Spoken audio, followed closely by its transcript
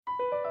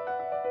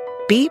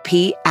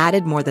BP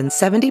added more than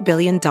 $70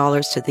 billion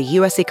to the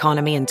U.S.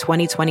 economy in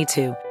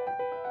 2022.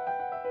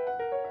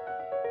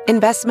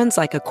 Investments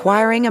like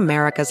acquiring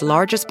America's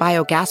largest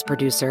biogas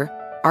producer,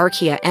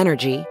 Archaea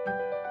Energy,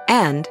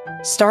 and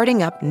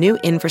starting up new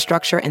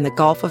infrastructure in the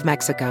Gulf of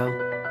Mexico.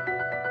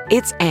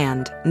 It's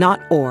and,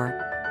 not or.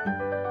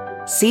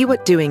 See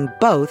what doing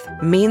both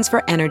means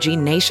for energy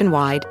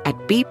nationwide at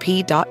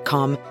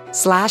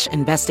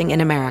bp.com/investing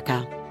in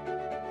America.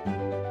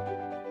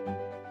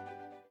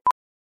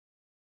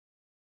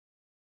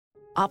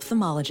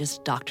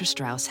 Ophthalmologist Dr.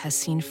 Strauss has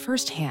seen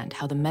firsthand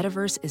how the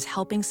metaverse is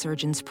helping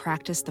surgeons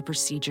practice the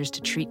procedures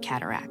to treat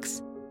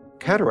cataracts.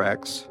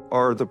 Cataracts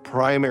are the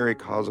primary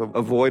cause of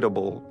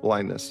avoidable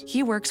blindness.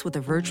 He works with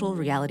a virtual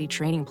reality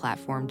training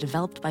platform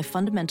developed by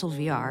Fundamental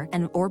VR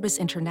and Orbis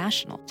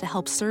International to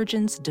help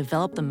surgeons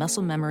develop the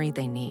muscle memory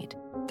they need.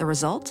 The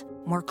result?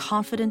 More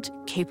confident,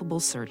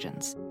 capable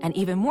surgeons. And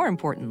even more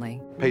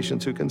importantly,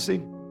 Patients who can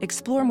see.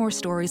 explore more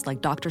stories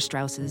like Dr.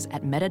 Strauss's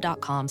at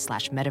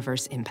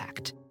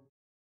meta.com/metaverseimpact.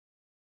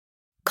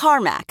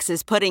 CarMax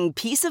is putting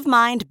peace of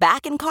mind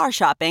back in car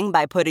shopping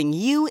by putting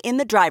you in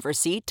the driver's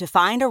seat to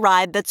find a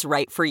ride that's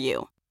right for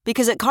you.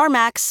 Because at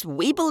CarMax,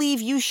 we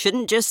believe you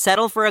shouldn't just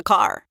settle for a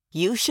car.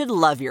 You should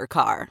love your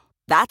car.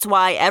 That's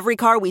why every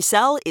car we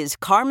sell is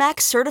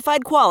CarMax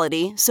certified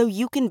quality, so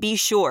you can be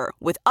sure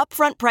with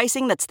upfront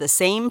pricing that's the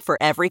same for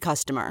every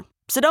customer.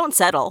 So don't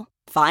settle.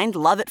 Find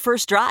love at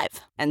first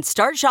drive and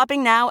start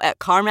shopping now at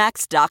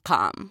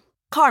CarMax.com.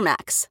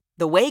 CarMax,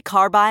 the way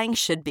car buying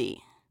should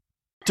be.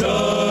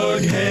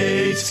 Doug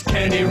hates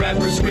candy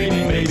wrappers,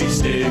 screaming baby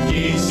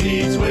sticky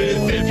seeds with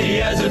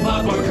 50 acid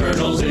popcorn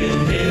kernels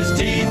in his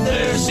teeth.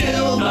 There's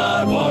still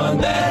not one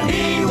that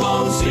he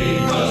won't see,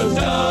 'cause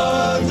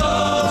Doug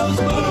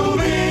loves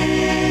movies.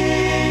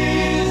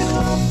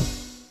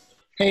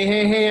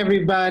 Hey,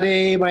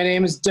 everybody. My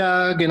name is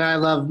Doug, and I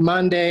love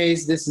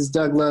Mondays. This is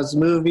Doug Loves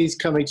Movies,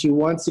 coming to you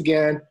once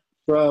again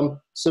from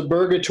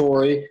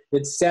Suburgatory.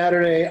 It's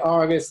Saturday,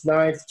 August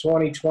 9th,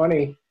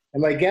 2020.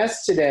 And my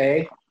guest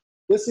today...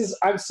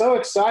 I'm so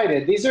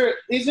excited. These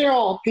are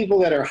all people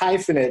that are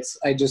hyphenates,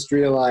 I just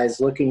realized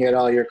looking at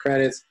all your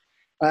credits.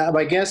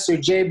 My guests are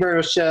Jay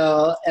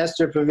Baruchel,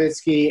 Esther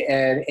Pavitsky,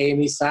 and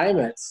Amy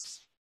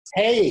Simons.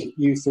 Hey,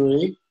 you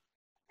three.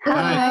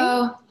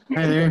 Hello.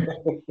 Hi there.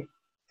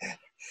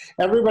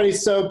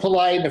 Everybody's so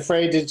polite and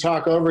afraid to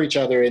talk over each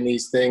other in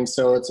these things,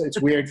 so it's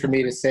weird for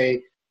me to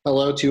say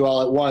hello to you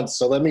all at once.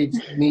 So let me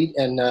meet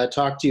and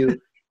talk to you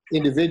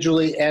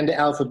individually and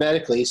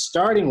alphabetically,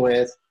 starting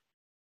with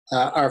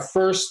our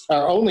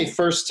only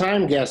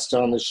first-time guest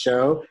on the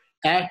show,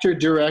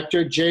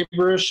 actor-director Jay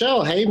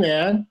Baruchel. Hey,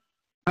 man.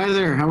 Hi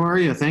there. How are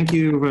you? Thank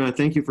you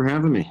for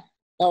having me.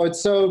 Oh, it's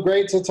so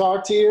great to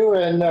talk to you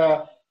and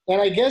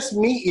I guess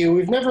meet you.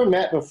 We've never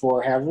met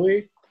before, have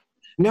we?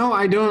 No,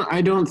 I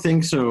don't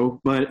think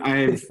so. But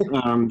I've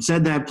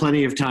said that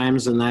plenty of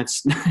times, and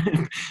that's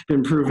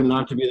been proven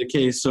not to be the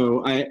case.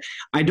 So I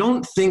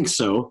don't think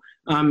so.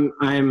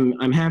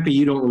 I'm happy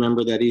you don't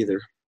remember that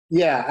either.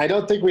 Yeah, I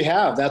don't think we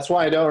have. That's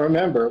why I don't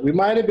remember. We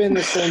might have been in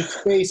the same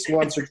space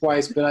once or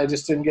twice, but I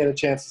just didn't get a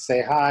chance to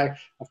say hi.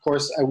 Of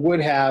course, I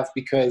would have,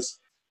 because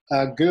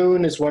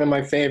Goon is one of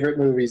my favorite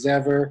movies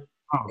ever.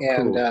 Oh,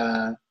 and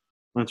cool.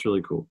 That's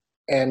really cool.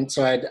 And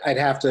so I'd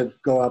have to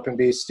go up and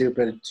be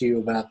stupid to you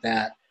about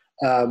that.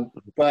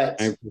 But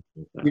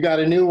you got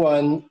a new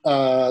one,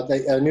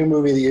 a new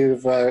movie that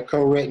you've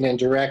co-written and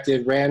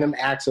directed, Random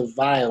Acts of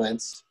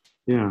Violence.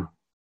 Yeah.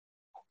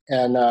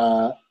 And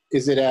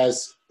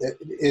does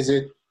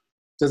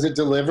it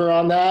deliver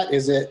on that?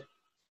 Is it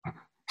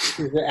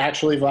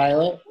actually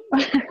violent?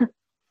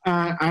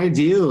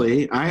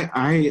 Ideally,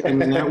 I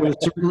mean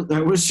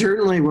that was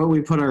certainly what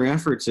we put our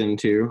efforts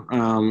into.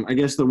 I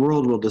guess the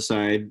world will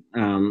decide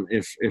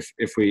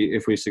if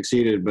we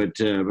succeeded, but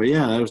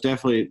yeah, that was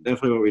definitely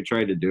what we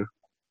tried to do.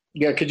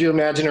 Yeah, could you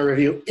imagine a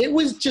review? It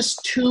was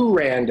just too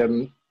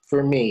random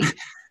for me.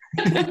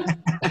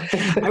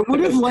 I would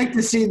have liked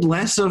to see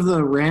less of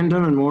the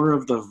random and more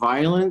of the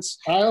violence.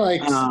 I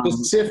like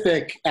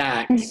specific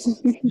acts.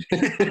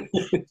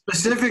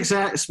 Specific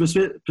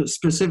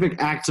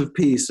acts of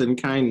peace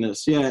and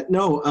kindness. Yeah,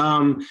 no,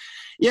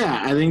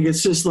 yeah, I think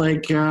it's just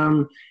like,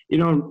 I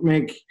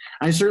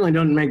certainly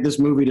don't make this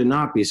movie to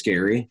not be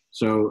scary.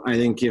 So I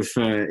think if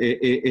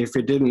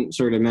it didn't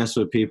sort of mess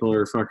with people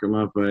or fuck them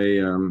up,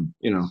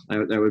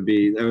 that would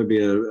be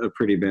a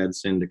pretty bad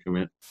sin to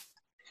commit.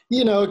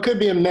 It could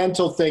be a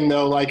mental thing,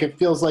 though. Like, it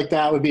feels like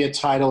that would be a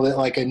title that,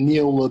 like, a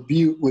Neil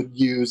LaBute would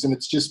use, and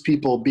it's just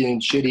people being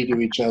shitty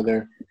to each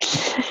other.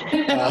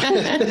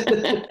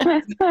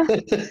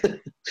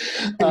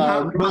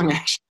 Not wrong,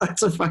 actually.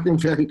 That's a fucking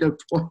very good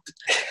point.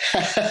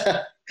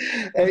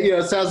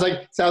 It sounds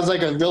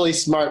like a really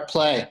smart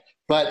play,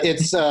 but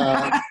it's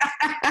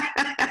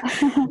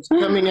it's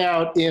coming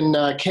out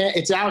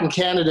it's out in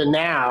Canada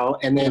now,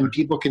 and then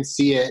people can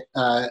see it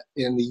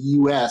in the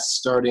U.S.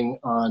 starting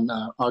on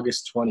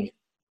August 20th.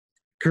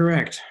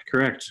 Correct,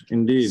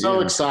 indeed.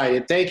 So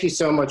excited! Thank you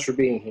so much for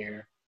being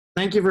here.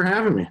 Thank you for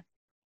having me.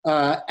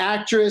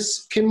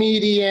 Actress,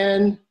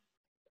 comedian,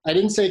 I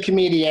didn't say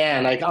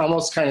comedian. I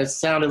almost kind of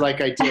sounded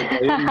like I did. But I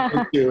didn't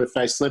mean to if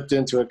I slipped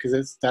into it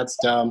because that's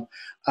dumb.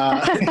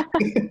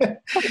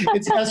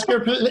 It's Esther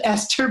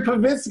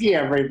Povitsky,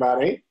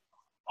 everybody.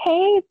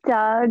 Hey,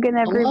 Doug and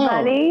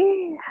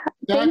everybody.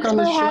 Thanks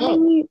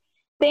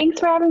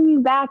for having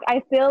me back.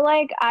 I feel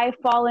like I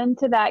fall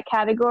into that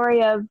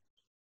category of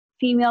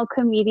female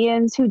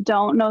comedians who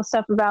don't know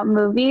stuff about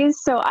movies.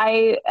 So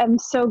I am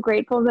so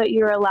grateful that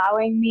you're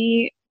allowing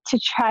me to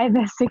try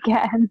this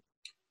again.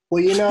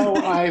 Well,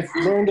 I've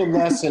learned a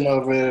lesson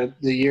over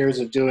the years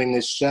of doing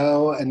this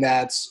show, and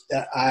that's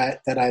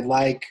that I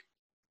like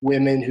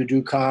women who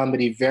do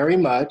comedy very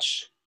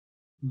much,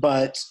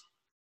 but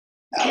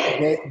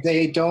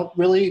they don't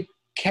really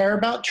care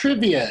about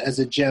trivia as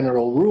a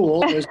general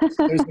rule. There's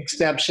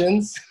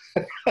exceptions.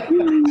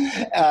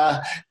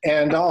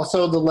 And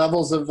also the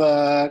levels of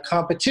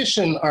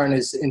competition aren't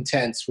as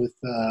intense with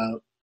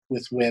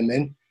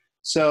women.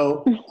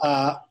 So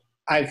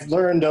I've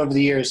learned over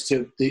the years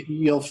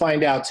you'll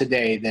find out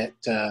today that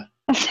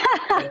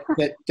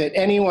that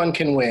anyone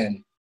can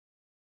win.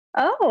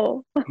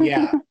 Oh.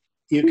 Yeah.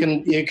 You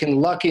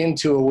can luck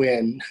into a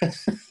win.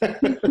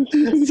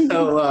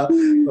 So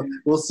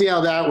we'll see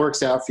how that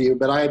works out for you.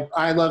 But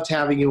I loved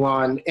having you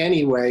on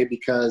anyway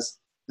because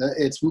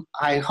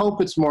I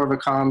hope it's more of a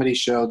comedy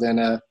show than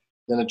a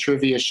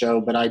trivia show.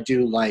 But I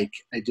do like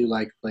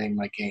playing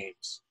my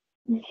games.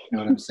 You know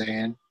what I'm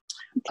saying?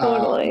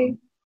 Totally.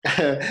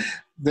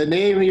 The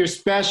name of your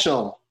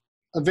special,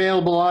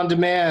 available on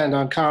demand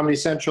on Comedy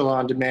Central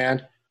on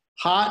demand.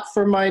 Hot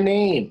for My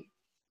Name.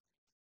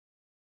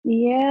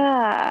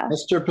 Yeah.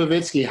 Esther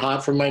Povitsky,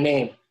 Hot for My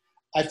Name.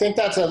 I think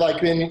that's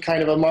been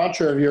kind of a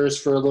mantra of yours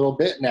for a little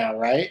bit now,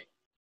 right?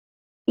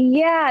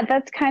 Yeah,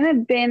 that's kind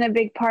of been a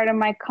big part of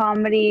my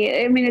comedy.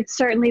 I mean, it's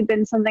certainly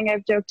been something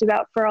I've joked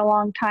about for a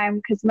long time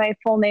because my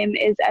full name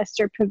is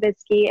Esther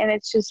Povitsky, and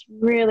it's just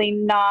really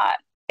not.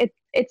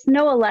 It's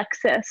no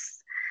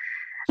Alexis.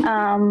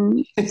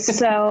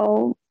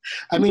 So.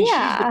 I mean,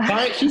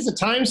 yeah. she's a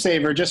time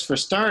saver just for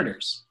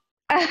starters.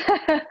 So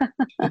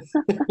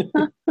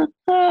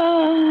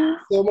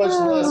much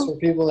less for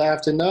people to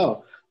have to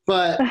know.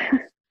 But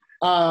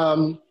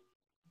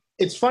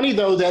it's funny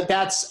though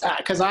that's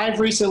because I've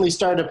recently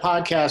started a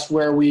podcast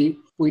where we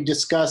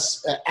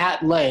discuss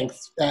at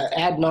length,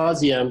 ad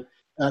nauseum,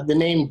 the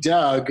name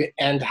Doug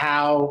and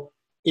how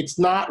it's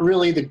not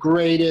really the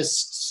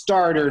greatest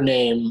starter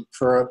name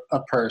for a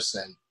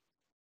person.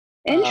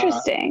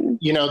 Interesting.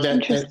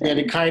 That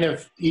it kind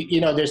of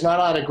there's not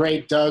a lot of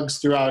great Dougs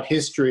throughout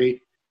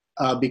history.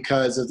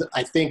 Because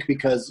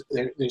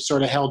they're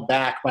sort of held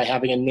back by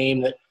having a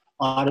name that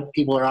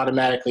people are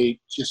automatically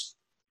just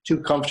too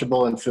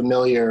comfortable and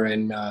familiar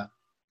and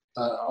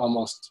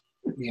almost,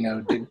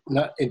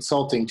 not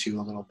insulting to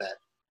a little bit.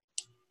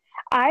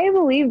 I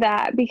believe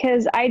that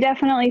because I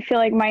definitely feel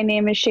like my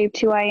name is shaped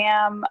who I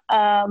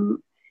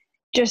am.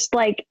 Just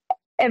like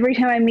every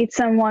time I meet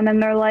someone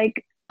and they're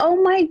like, oh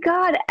my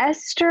God,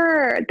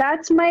 Esther,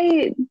 that's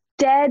my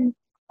dead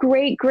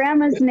great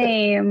grandma's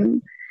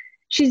name.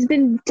 She's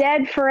been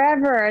dead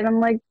forever. And I'm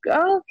like,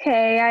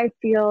 okay, I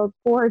feel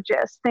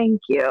gorgeous.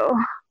 Thank you.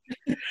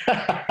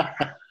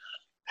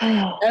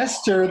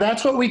 Esther,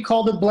 that's what we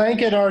call the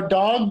blanket our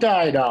dog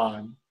died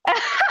on.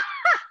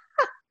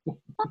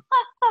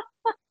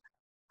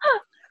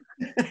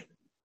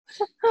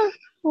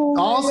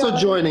 Also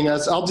joining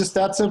us,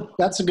 that's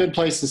a good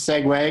place to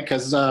segue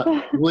because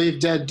I believe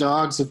Dead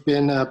Dogs have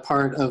been a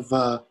part of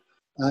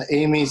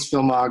Amy's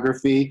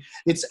filmography.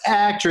 It's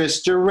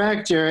actress,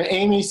 director,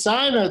 Amy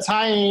Simons.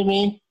 Hi,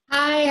 Amy.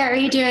 Hi, how are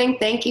you doing?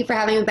 Thank you for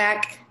having me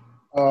back.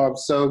 Oh, I'm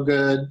so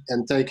good,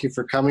 and thank you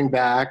for coming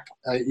back.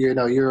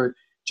 You're a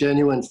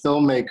genuine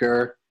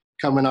filmmaker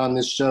coming on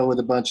this show with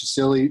a bunch of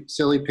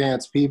silly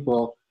pants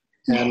people,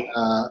 and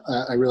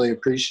I really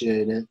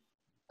appreciate it.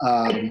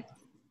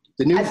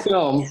 The new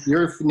film,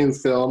 your new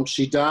film,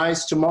 She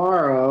Dies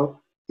Tomorrow,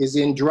 is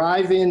in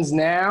drive-ins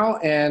now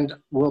and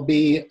will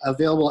be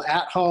available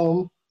at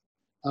home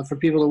for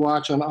people to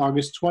watch on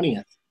August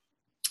 20th.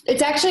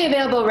 It's actually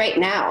available right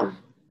now.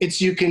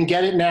 You can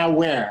get it now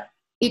where?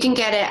 You can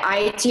get it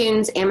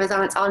iTunes,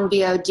 Amazon, it's on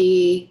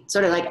VOD,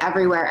 sort of like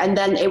everywhere. And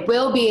then it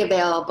will be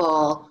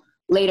available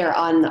later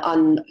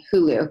on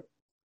Hulu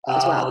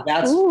as well.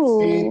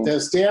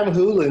 Those damn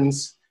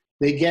Hulans,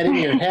 they get in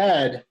your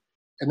head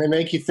and they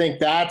make you think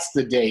that's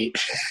the date.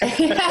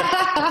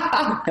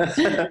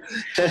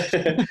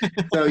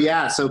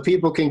 So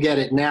people can get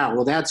it now.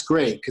 Well, that's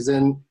great because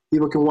then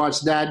people can watch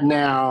that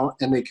now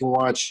and they can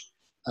watch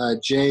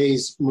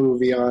Jay's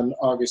movie on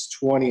August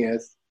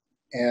 20th.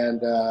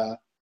 And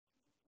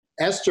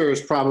Esther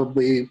is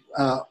probably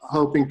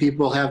hoping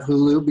people have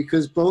Hulu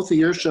because both of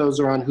your shows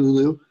are on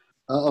Hulu.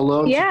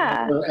 Alone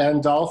Together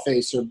and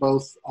Dollface are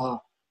both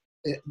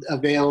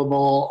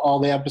available. All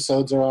the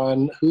episodes are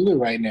on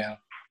Hulu right now.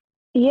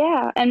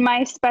 Yeah, and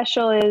my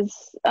special is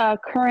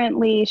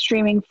currently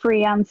streaming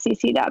free on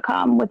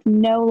cc.com with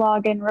no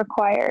login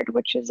required,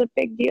 which is a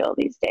big deal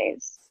these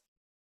days.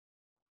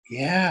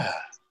 Yeah.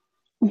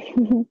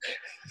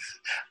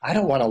 I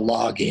don't want to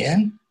log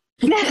in.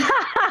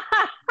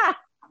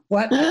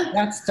 What?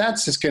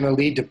 That's just going to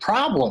lead to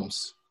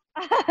problems.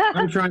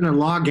 I'm trying to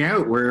log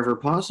out wherever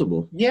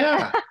possible.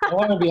 Yeah, I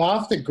want to be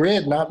off the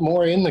grid, not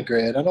more in the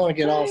grid. I don't want to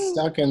get all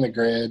stuck in the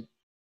grid.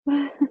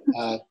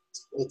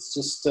 It's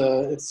just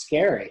it's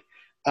scary.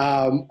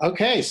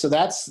 Okay, so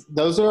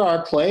those are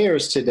our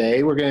players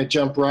today. We're going to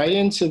jump right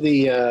into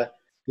the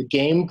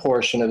game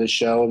portion of the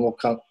show, and we'll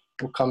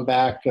come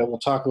back. We'll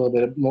talk a little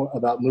bit more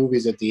about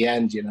movies at the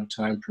end,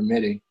 time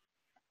permitting.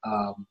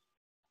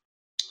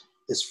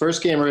 This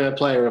first game we're going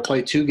to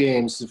play 2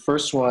 games. The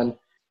first one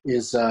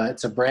is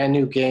it's a brand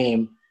new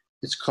game.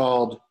 It's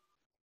called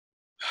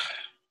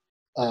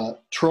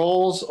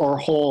Trolls or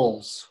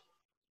Holes.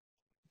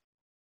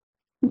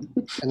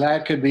 And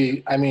that could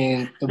be,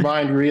 the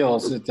mind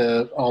reels at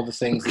all the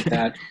things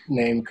that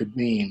name could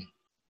mean.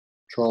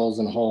 Trolls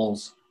and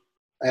holes.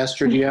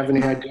 Esther, do you have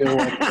any idea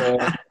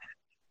what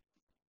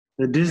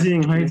the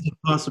dizzying heights of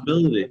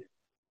possibility?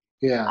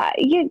 Yeah.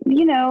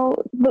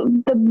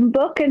 The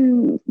book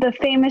and the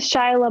famous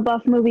Shia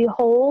LaBeouf movie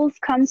Holes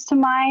comes to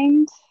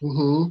mind.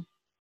 Mm-hmm.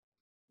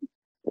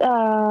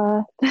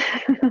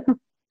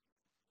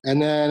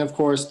 And then, of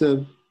course,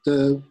 the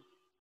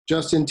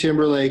Justin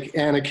Timberlake,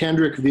 Anna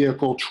Kendrick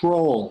vehicle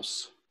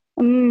Trolls.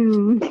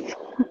 Mm.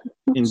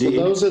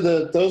 Indeed.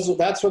 So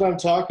that's what I'm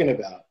talking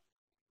about.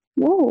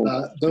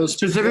 Those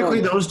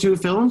specifically those 2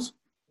 films.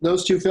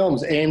 Those 2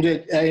 films aimed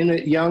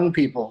at young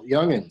people,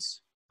 youngins.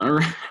 All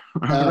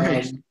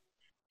right.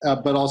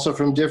 But also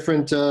from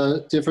different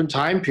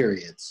time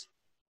periods.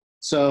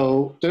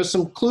 So there's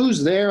some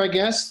clues there, I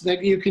guess,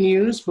 that you can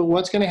use. But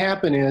what's going to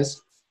happen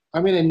is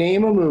I'm going to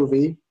name a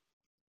movie,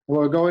 and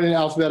we're going in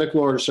alphabetical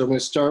order. So I'm going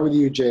to start with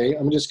you, Jay.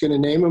 I'm just going to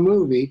name a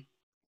movie,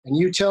 and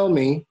you tell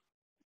me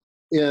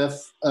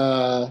if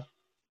I'll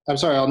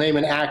name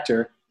an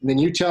actor, and then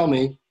you tell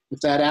me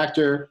if that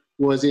actor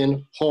was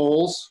in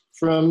Holes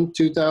from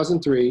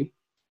 2003,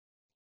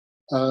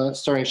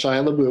 starring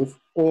Shia LaBeouf,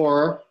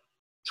 or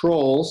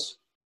Trolls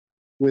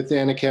with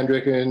Anna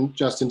Kendrick and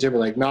Justin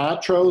Timberlake.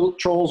 Not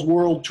Trolls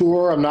World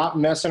Tour. I'm not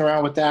messing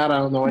around with that. I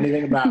don't know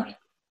anything about it.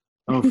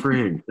 Oh,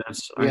 frig.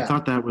 I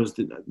thought that was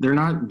they're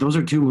not. Those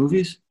are 2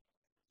 movies.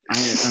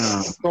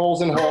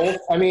 Trolls and Holes.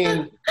 I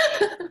know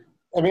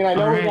we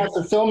got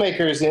the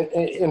filmmakers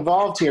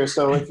involved here.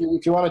 So if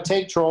you want to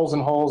take Trolls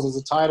and Holes as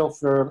a title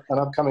for an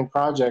upcoming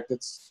project,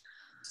 it's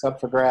up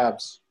for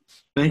grabs.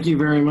 Thank you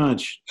very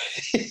much.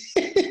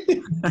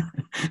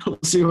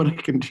 Let's see what I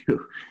can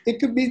do. It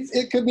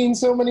could mean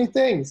so many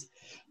things.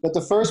 But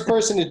the first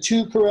person to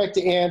 2 correct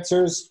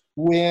answers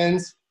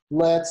wins.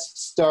 Let's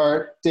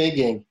start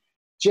digging.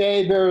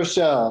 Jay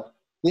Baruchel,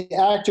 the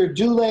actor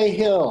Dule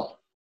Hill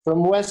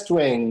from West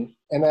Wing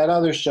and that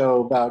other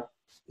show about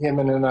him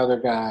and another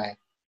guy.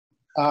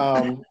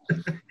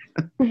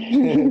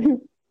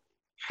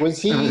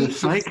 Was he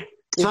Psych?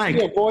 Is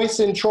he a voice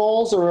in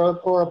Trolls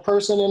or a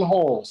person in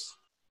Holes?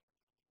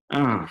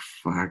 Oh,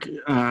 fuck.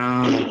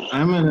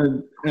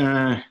 I'm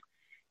gonna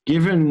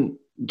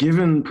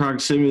given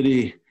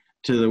proximity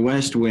to the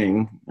West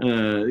Wing,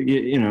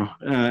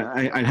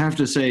 I'd have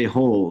to say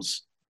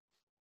Holes.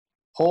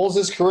 Holes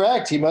is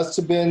correct. He must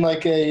have been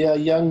like a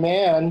young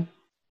man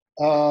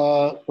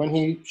when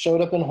he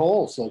showed up in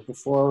Holes, like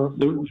before.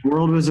 The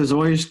world was his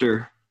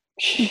oyster.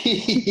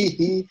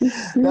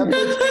 That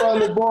puts you on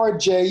the board,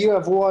 Jay. You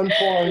have 1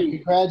 point.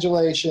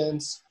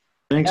 Congratulations.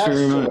 Thanks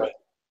very much.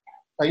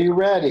 Are you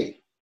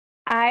ready?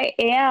 I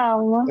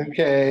am.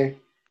 Okay.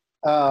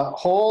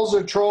 Holes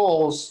or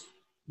Trolls,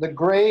 the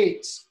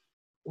great,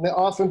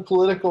 often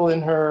political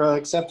in her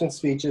acceptance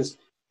speeches,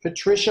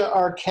 Patricia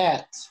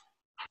Arquette.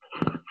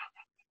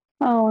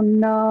 Oh,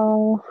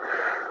 no.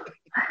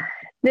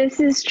 This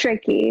is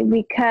tricky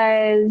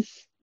because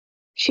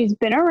she's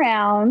been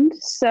around,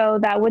 so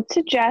that would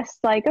suggest,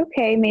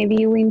 okay, maybe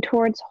you lean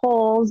towards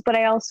Holes, but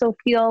I also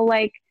feel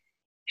like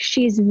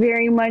she's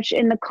very much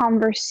in the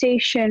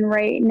conversation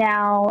right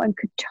now and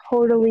could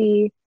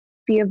totally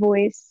be a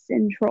voice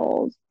in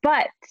Trolls.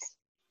 But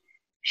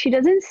she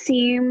doesn't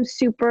seem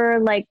super,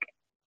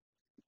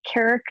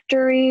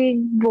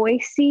 charactery,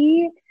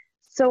 voicey,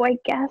 so I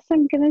guess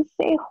I'm going to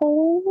say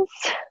Holes.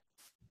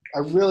 I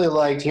really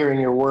liked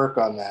hearing your work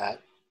on that.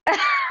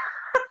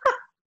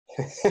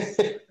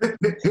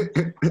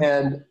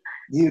 And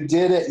you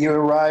did it. You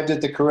arrived at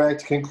the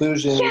correct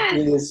conclusion. Yes.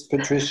 It is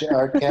Patricia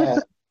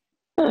Arquette.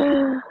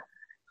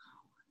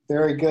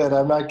 Very good.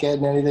 I'm not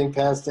getting anything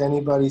past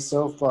anybody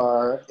so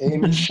far.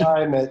 Amy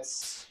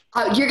Steinmetz.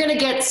 You're going to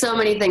get so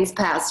many things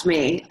past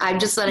me. I'm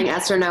just letting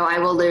Esther know I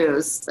will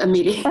lose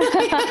immediately.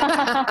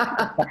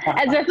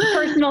 As a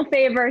personal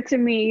favor to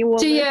me.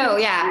 To you,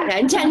 yeah.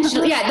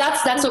 Intentionally. Yeah,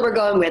 that's what we're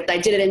going with. I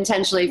did it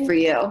intentionally for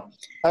you.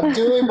 I'm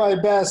doing my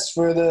best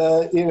for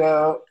the,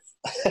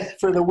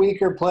 for the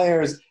weaker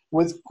players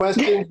with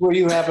questions where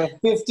you have a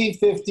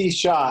 50-50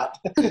 shot.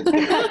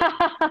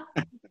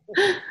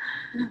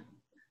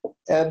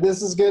 And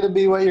this is going to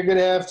be what you're going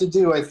to have to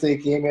do, I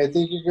think, Amy. I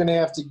think you're going to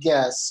have to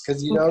guess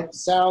because you don't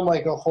sound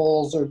like a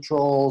Holes or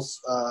Trolls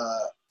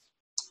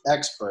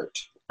expert.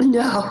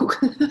 No.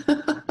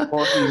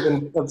 or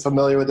even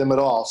familiar with him at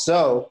all.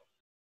 So,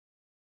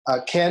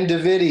 Ken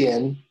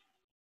Davidian,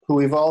 who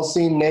we've all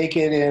seen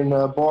naked in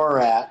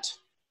Borat,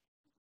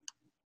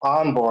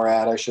 on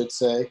Borat, I should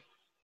say,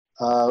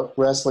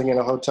 wrestling in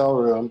a hotel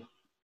room.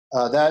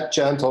 That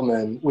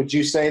gentleman, would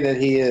you say that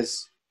he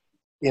is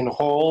in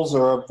Holes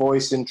or a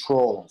voice in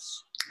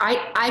Trolls?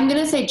 I'm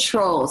going to say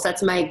Trolls.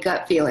 That's my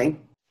gut feeling.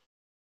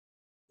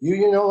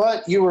 You know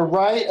what? You were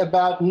right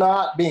about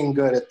not being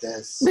good at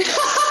this.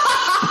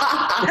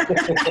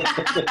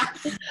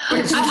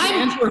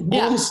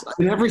 Holes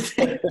and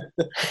everything.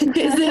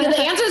 The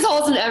answer is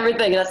holes in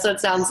everything. That's what it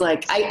sounds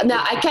like.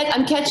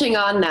 I'm catching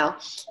on now.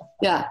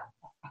 Yeah.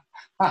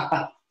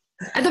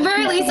 At the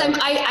very least,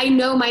 I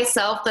know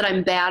myself that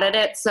I'm bad at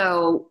it,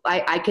 so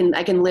I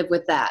can live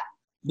with that.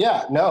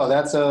 Yeah, no,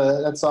 that's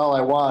all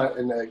I want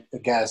in a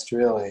guest,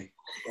 really.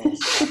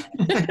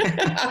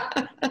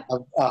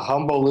 A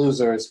humble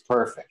loser is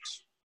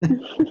perfect.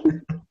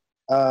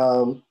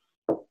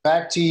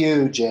 Back to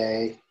you,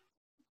 Jay.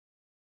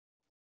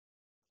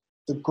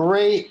 The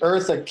great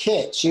Eartha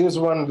Kitt. She was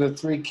one of the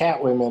 3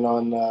 Catwomen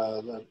on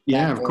the.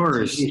 Yeah, of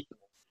course. TV.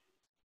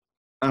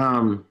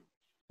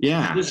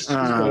 Yeah. She's been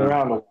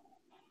around.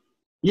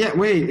 Yeah.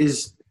 Wait.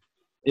 Is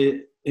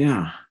it?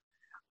 Yeah.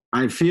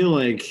 I feel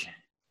like,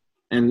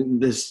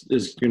 and this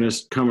is going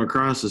to come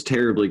across as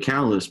terribly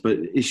callous, but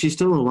is she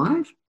still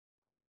alive?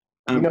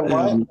 You know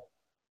what?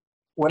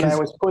 When I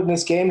was putting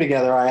this game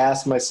together, I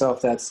asked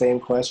myself that same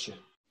question.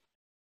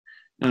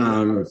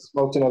 I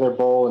smoked another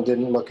bowl and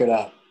didn't look it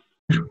up.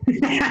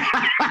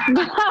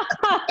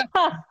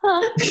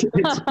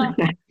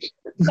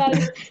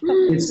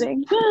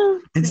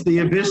 It's the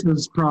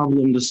Abyss's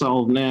problem to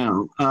solve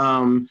now.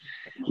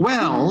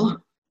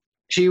 Well,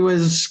 she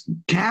was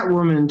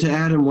Catwoman to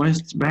Adam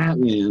West's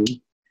Batman.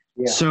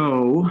 Yeah.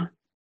 So,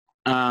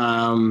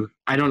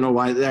 I don't know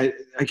why.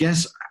 I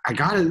guess I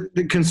got it.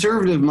 The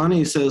conservative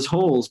money says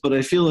Holes, but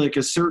I feel like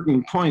a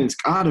certain point it's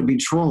got to be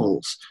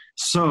Trolls.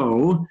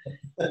 So,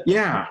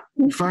 yeah,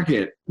 fuck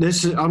it.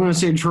 I'm going to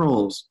say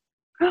Trolls.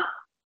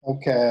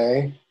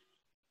 Okay.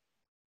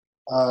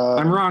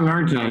 I'm wrong,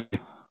 aren't I?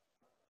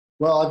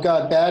 Well, I've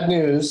got bad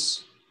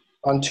news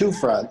on 2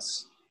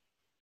 fronts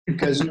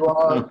because you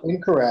are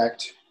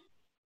incorrect,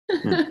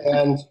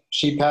 and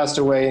she passed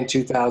away in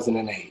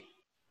 2008.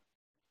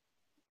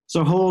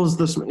 So Holes,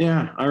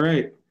 yeah, all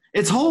right.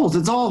 It's Holes.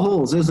 It's all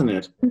Holes, isn't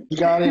it? She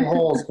got in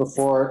Holes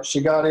before.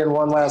 She got in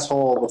one last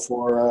hole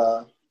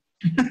before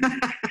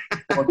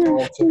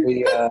going to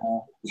the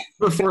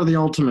before the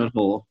ultimate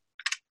hole.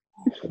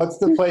 What's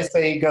the place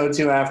they go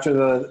to after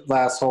the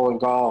last hole in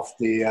golf?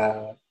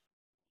 I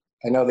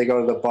know they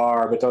go to the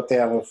bar, but don't they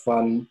have a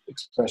fun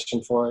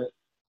expression for it?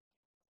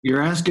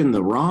 You're asking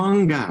the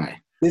wrong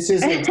guy. This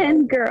is a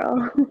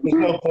girl. There's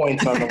no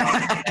points on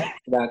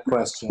that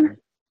question.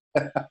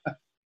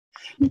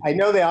 I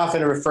know they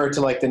often refer to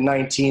like the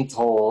 19th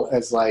hole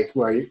as like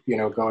where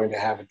going to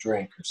have a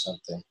drink or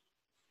something.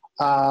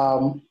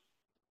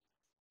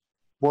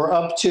 We're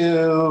up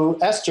to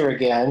Esther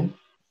again.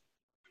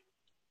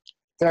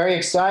 Very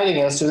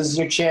exciting, Esther. This is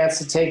your chance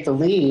to take the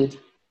lead.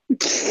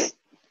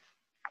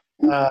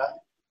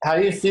 How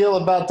do you feel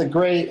about the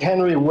great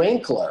Henry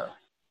Winkler?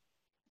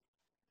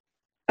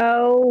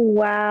 Oh,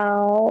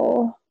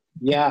 wow.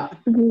 Yeah.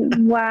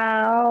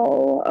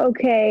 Wow.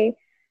 Okay.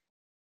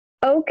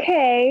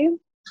 I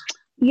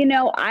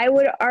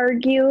would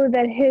argue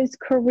that his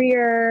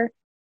career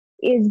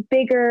is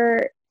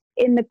bigger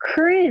in the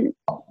current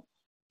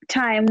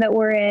time that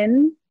we're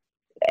in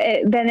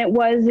than it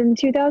was in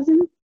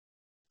 2000,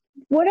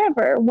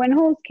 whatever, when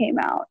Holes came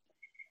out.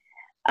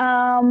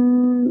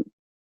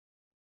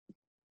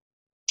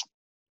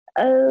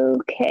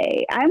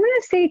 Okay, I'm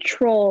going to say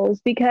Trolls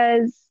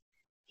because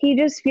he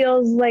just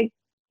feels like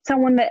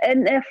someone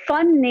and a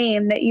fun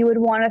name that you would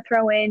want to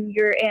throw in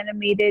your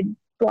animated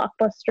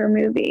blockbuster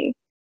movie.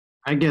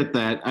 I get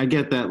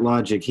that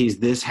logic. He's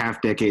this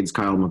half decade's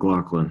Kyle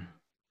MacLachlan.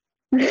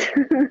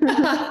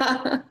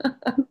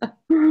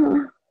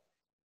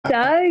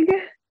 Doug,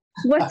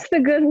 what's the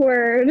good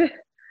word?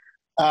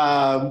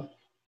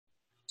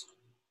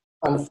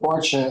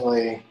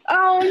 Unfortunately.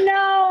 Oh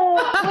no!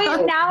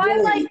 Wait, now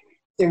I'm like.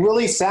 It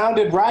really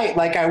sounded right.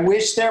 Like I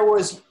wish there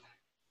was.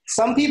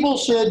 Some people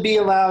should be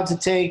allowed to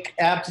take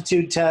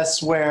aptitude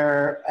tests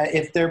where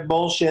if their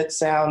bullshit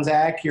sounds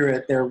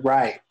accurate, they're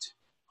right.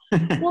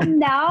 Well,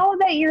 now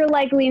that you're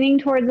like leaning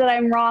towards that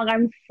I'm wrong,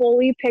 I'm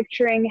fully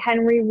picturing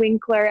Henry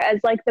Winkler as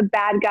like the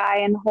bad guy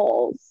in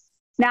Holes.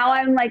 Now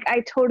I'm like,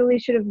 I totally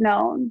should have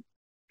known.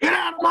 Get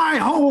out of my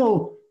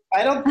hole!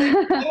 I don't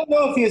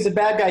know if he was a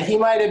bad guy. He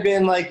might have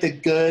been like the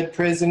good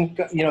prison,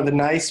 the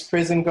nice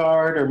prison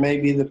guard, or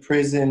maybe the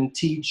prison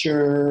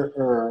teacher,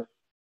 or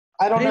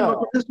I don't know.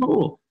 Look at this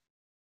hole.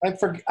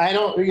 I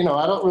don't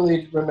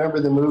really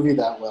remember the movie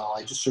that well.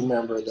 I just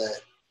remember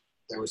that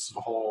there was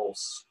some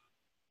holes.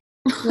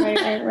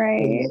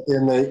 Right.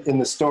 In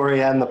the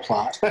story and the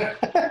plot.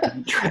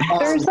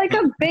 There's like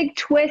a big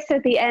twist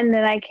at the end,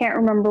 and I can't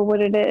remember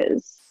what it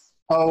is.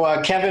 Oh,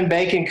 Kevin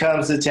Bacon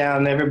comes to town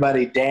and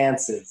everybody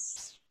dances.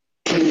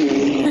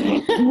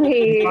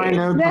 Wait. Find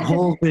out the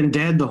hole's been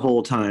dead the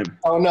whole time.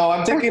 Oh no,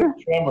 I'm thinking of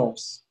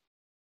Tremors.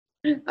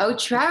 Oh,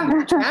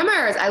 Tremors.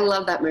 I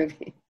love that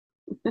movie.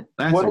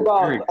 That's What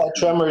about very-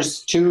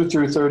 Tremors 2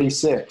 through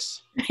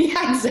 36?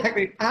 Yeah,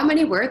 exactly. How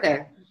many were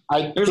there?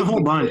 There's a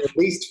whole bunch. At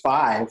least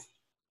 5.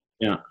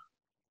 Yeah.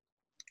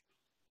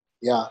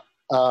 Yeah.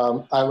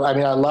 I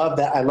mean, I love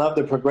that. I love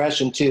the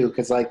progression too,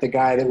 because like the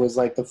guy that was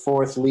like the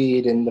 4th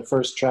lead in the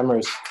first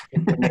Tremors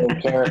is the main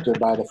character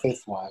by the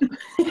 5th one.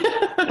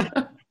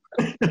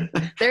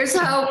 There's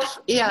hope.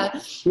 Yeah.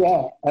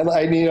 Yeah,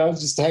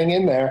 just hang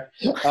in there.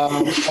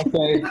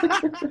 Okay.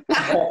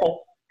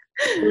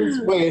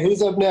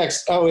 Who's up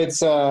next? Oh,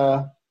 it's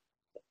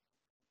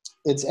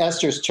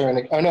Esther's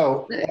turn. Oh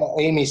no,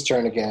 Amy's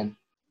turn again.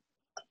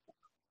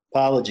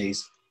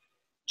 Apologies.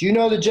 Do you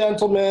know the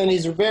gentleman?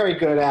 He's a very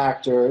good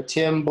actor,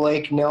 Tim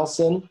Blake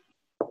Nelson.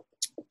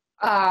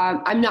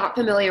 I'm not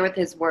familiar with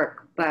his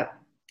work, but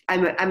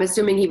I'm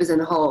assuming he was in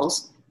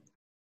Holes.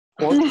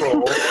 Or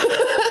Trolls.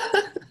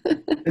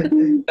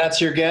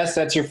 That's your guess?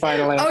 That's your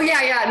final answer? Oh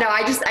yeah. No,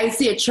 I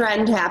see a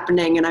trend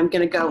happening, and I'm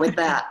gonna go with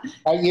that.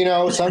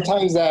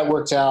 Sometimes that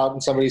works out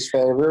in somebody's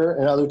favor,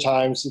 and other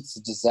times it's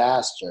a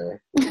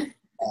disaster.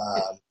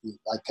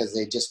 Because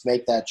they just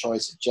make that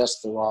choice at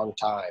just the wrong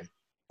time.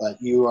 But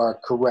you are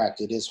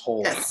correct. It is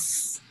Holes.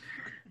 Yes.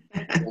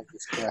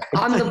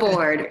 On the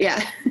board,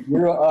 yeah.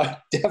 You're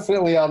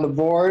definitely on the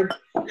board.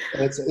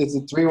 It's a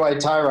 3-way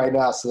tie right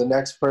now, so the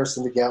next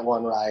person to get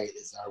one right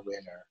is our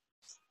winner.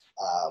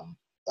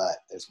 But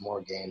there's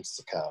more games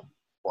to come.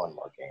 One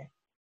more game.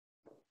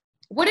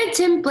 What did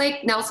Tim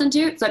Blake Nelson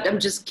do? So I'm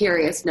just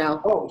curious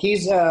now. Oh,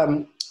 he's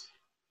in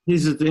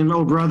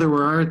Oh Brother,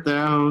 Where Art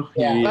Thou?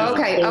 yeah.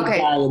 Okay.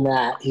 Guy in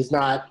that. He's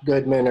not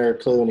Goodman or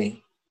Clooney.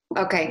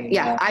 Okay,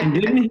 yeah. And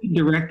didn't he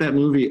direct that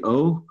movie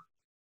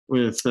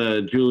with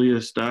Julia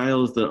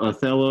Stiles, the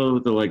Othello,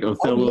 that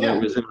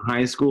was in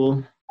high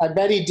school? I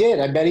bet he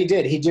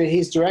did.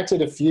 He's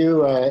directed a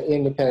few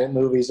independent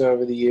movies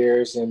over the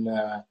years, and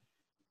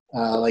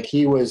like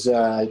he was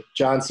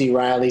John C.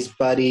 Reilly's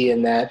buddy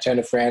in that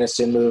Jennifer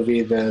Aniston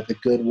movie, The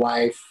Good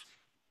Wife,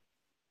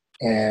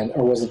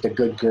 or was it The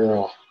Good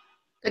Girl?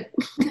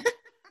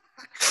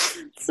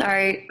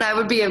 Sorry, that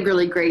would be a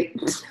really great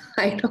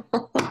title.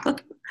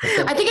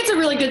 I think it's a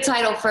really good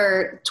title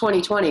for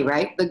 2020,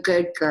 right? The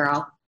Good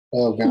Girl.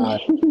 Oh,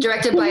 God.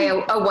 Directed by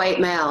a white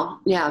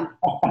male. Yeah.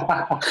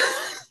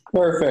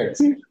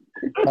 Perfect.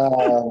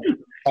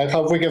 I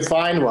hope we can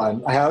find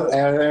one. Are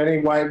there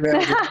any white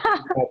males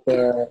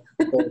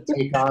that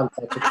take on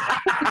such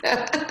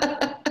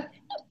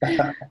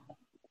a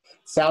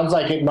Sounds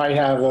like it might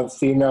have a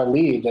female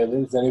lead.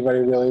 Does anybody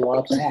really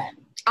want that?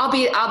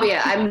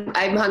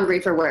 I'm hungry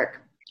for work.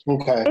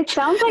 Okay. It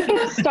sounds like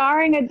it's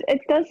starring.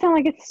 It does sound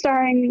like it's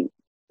starring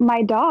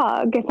my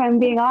dog, if I'm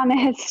being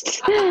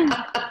honest,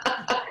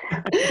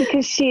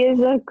 because she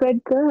is a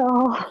good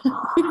girl.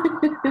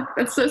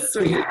 That's so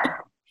sweet.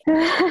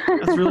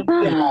 That's really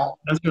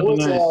That's really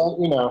nice.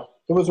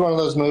 It was one of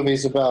those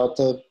movies about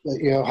the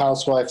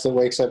housewife that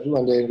wakes up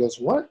one day and goes,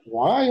 "What?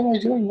 Why am I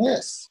doing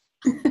this?"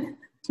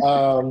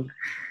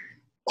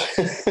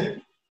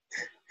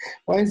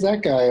 Why is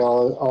that guy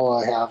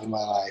all I have in my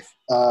life?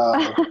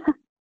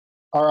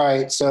 All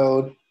right,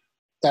 so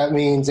that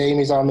means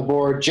Amy's on the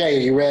board. Jay,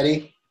 are you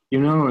ready? You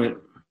know it.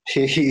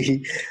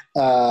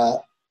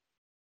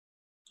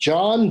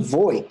 John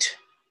Voight.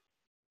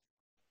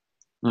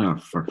 Oh,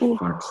 for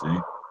fuck's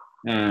sake.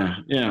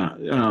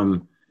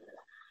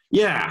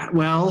 Yeah.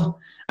 Well,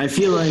 I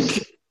feel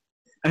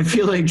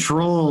like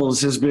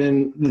Trolls has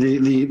been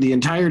the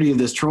entirety of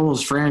this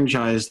Trolls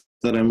franchise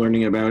that I'm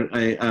learning about.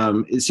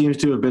 It seems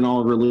to have been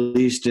all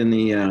released in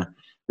the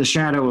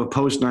shadow of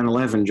post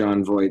 9/11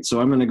 John Voight. So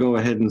I'm going to go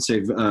ahead and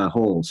say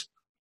Holes.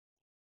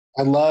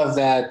 I love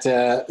that.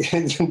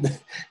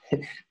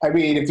 I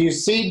mean, if you've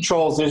seen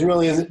Trolls,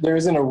 there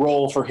isn't a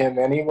role for him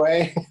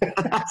anyway.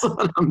 That's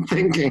what I'm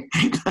thinking.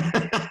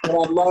 But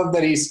I love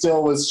that he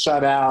still was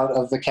shut out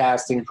of the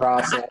casting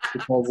process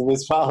because of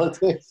his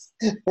politics.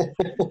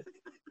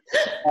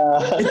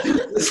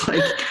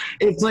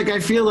 It's like I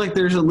feel like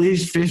there's at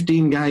least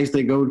 15 guys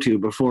they go to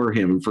before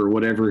him for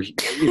whatever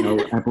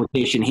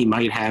application he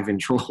might have in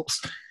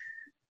Trolls.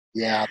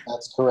 Yeah,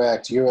 that's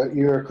correct.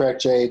 You're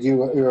correct, Jade.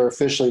 You're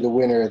officially the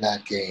winner of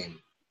that game.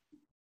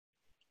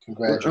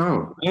 Congratulations.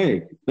 Oh,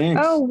 hey,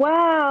 thanks. Oh,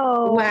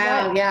 wow.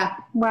 Wow, yeah.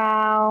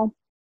 Wow.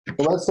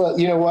 Well, let's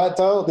you know what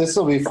though? This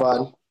will be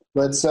fun.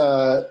 Let's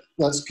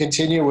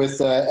continue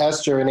with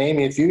Esther and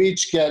Amy. If you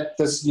each get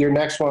your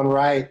next one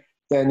right,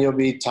 then you'll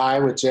be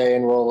tied with Jay,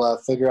 and we'll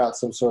figure out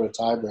some sort of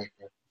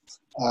tiebreaker.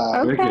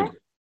 Okay.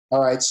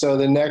 All right. So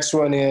the next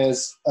one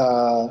is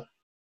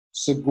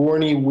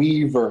Sigourney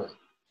Weaver,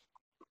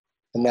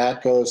 and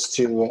that goes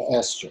to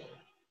Esther.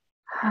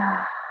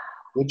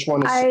 Which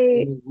one is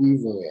Sigourney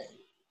Weaver in?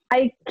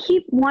 I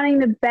keep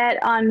wanting to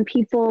bet on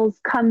people's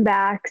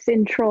comebacks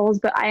in Trolls,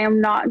 but I am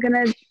not going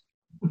to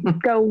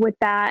go with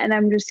that, and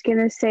I'm just going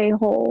to say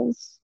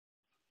Holes.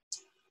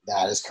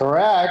 That is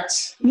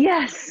correct.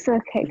 Yes.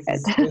 Okay, good.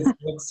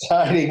 It's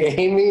exciting,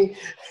 Amy.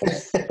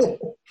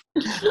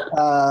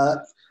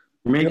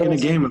 We're making a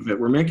game of it.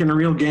 We're making a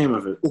real game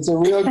of it. It's a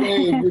real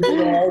game. You're going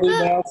to already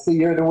announce that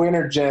you're the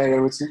winner, Jay.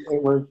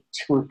 We're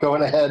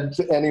going ahead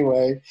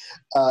anyway.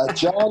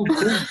 John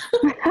Cleese.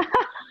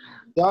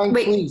 John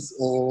Cleese,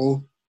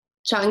 Amy.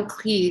 John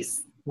Cleese.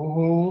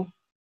 Mm-hmm.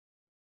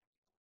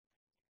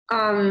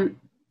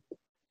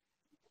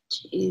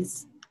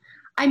 Jeez.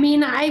 I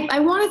mean, I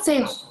want to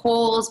say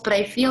Holes, but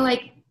I feel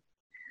like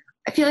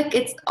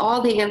it's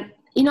all the, I'm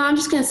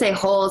just going to say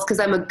Holes because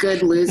I'm a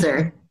good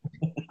loser.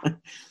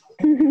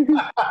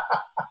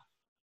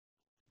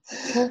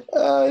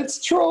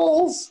 It's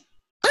Trolls.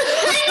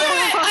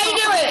 I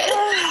knew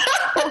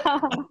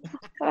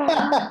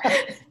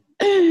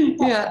it.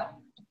 Yeah.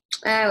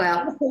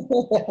 Well.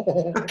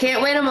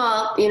 Can't win them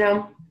all,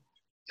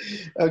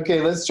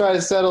 Okay, let's try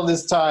to settle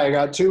this tie. I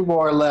got 2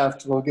 more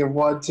left. We'll give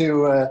one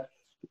to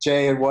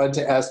Jay and one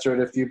to Esther.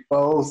 And if you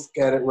both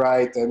get it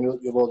right, then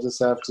we'll just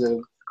have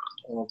to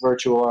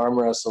virtual arm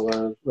wrestle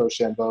or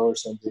Rochambeau or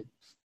something.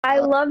 I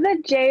love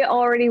that Jay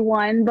already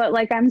won, but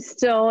I'm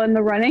still in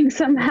the running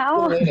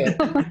somehow.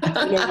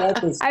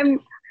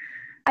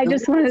 I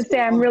just want to say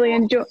I'm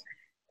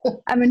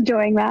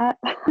enjoying that.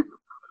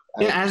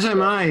 Yeah, as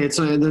am I. It's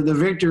the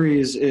victory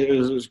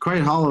is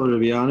quite hollow, to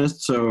be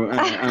honest. So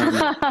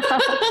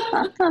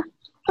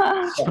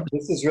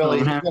this is really.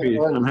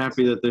 I'm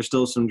happy that there's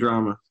still some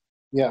drama.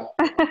 Yeah.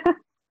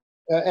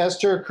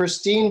 Esther,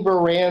 Christine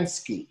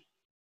Baranski.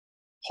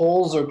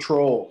 Holes or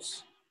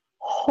Trolls?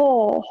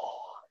 Oh,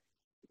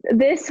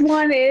 this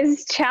one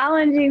is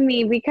challenging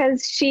me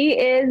because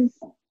she's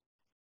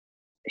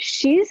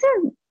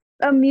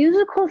a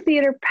musical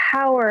theater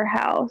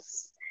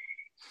powerhouse,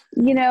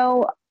 and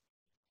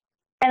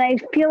I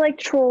feel like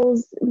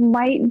Trolls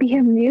might be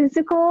a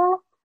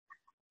musical.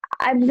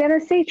 I'm going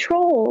to say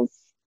Trolls.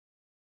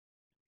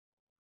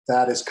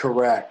 That is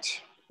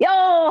correct.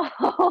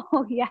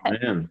 Oh, yes.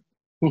 Man.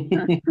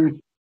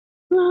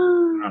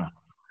 Wow.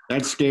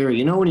 That's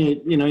scary. When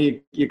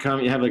you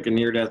have like a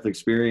near-death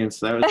experience.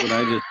 That was what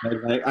I just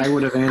said. I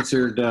would have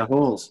answered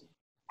Holes.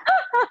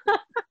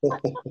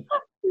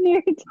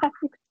 Near-death.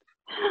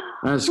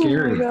 That's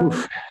scary. All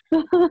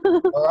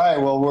right.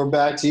 Well, we're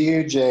back to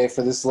you, Jay,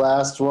 for this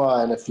last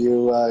one. If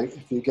you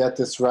get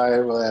this right,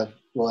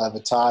 we'll have a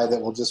tie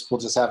that we'll just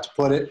have to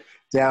put it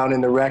down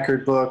in the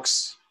record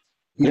books.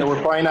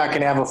 We're probably not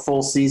going to have a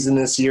full season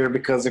this year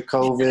because of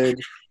COVID.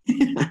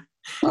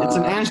 It's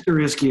an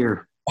asterisk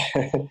year.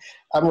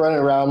 I'm running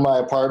around my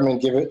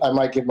apartment. I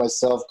might give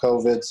myself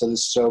COVID, so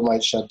this show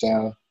might shut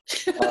down.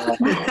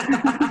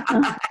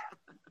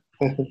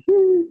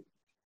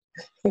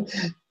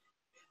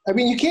 I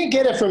mean, you can't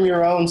get it from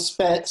your own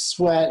sweat,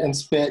 and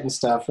spit and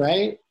stuff,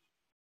 right?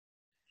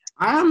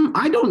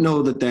 I don't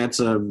know that that's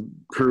a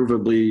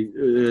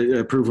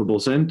provable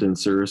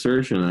sentence or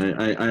assertion.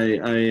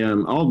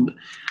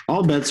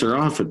 All bets are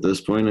off at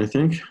this point, I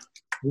think.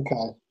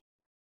 Okay.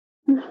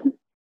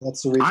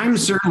 That's the reason. I'm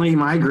certainly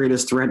my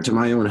greatest threat to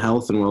my own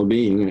health and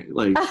well-being,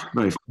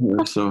 by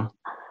far, so.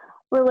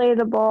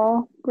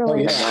 Relatable. Oh,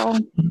 yeah.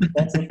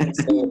 That's what they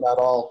say about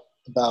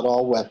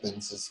all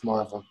weapons. It's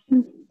more of a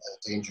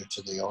danger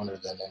to the owner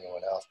than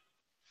anyone else.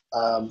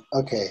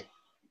 Okay.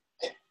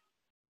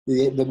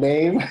 The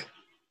name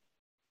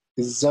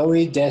is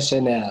Zooey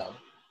Deschanel.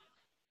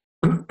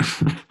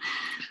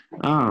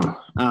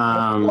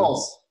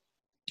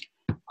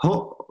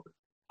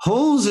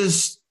 Holes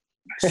is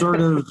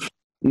sort of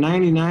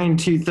 99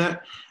 2000.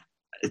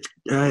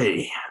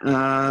 Hey,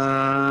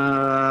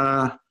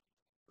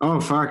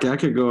 fuck! I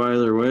could go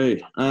either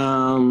way.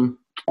 Why?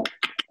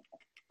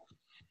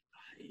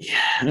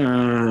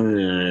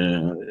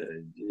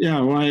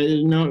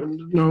 No.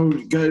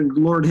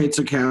 Lord hates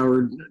a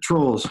coward.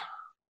 Trolls.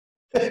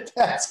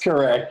 That's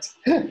correct.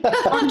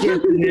 Fuck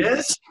it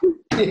is.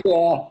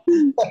 Yeah.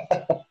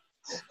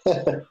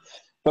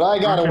 But I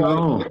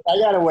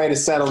got a way to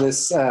settle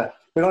this.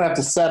 We don't have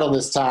to settle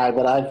this tie,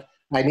 but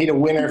I need a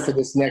winner for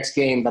this next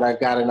game. But I've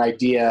got an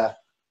idea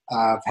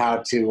of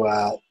how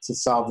to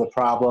solve the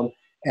problem,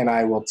 and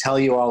I will tell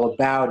you all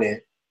about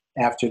it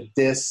after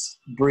this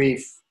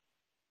brief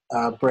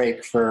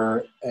break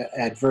for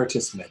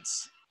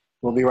advertisements.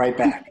 We'll be right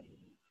back.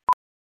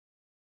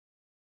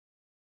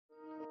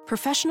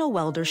 Professional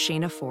welder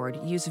Shayna Ford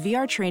used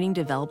VR training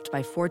developed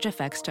by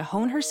ForgeFX to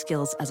hone her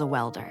skills as a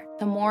welder.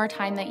 The more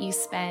time that you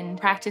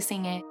spend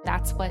practicing it,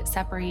 that's what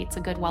separates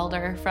a good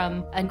welder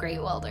from a great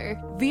welder.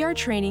 VR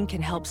training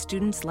can help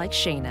students like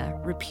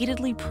Shayna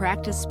repeatedly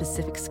practice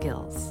specific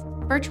skills.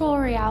 Virtual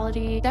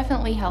reality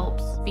definitely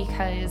helps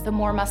because the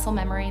more muscle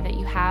memory that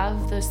you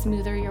have, the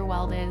smoother your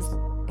weld is.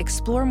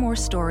 Explore more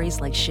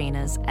stories like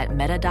Shayna's at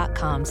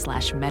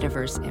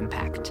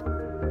meta.com/metaverseimpact.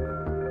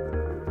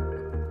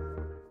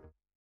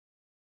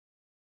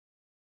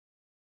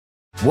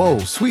 Whoa,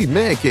 sweet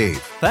man cave.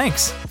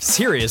 Thanks.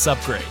 Serious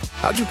upgrade.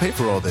 How'd you pay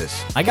for all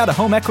this? I got a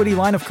home equity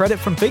line of credit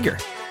from Figure.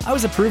 I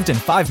was approved in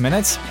 5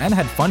 minutes and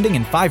had funding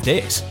in 5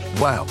 days.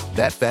 Wow,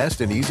 that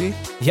fast and easy?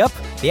 Yep.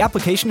 The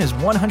application is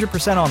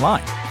 100%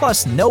 online,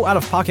 plus no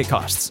out-of-pocket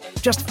costs.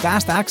 Just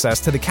fast access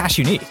to the cash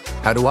you need.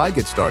 How do I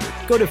get started?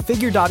 Go to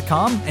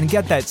Figure.com and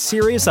get that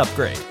serious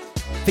upgrade.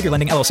 Figure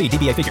Lending LLC,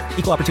 DBA Figure,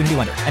 Equal Opportunity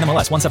Lender,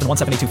 NMLS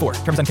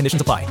 1717824. Terms and conditions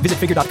apply. Visit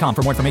Figure.com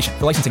for more information.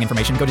 For licensing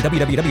information, go to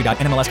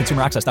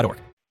www.nmlsconsumeraccess.org.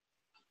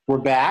 We're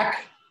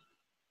back.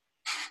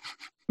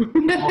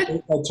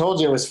 I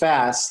told you it was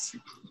fast.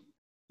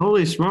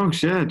 Holy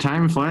smokes, yeah.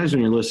 Time flies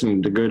when you're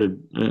listening to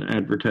good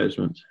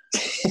advertisements.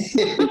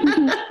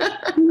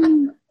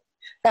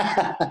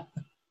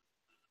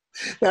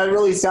 That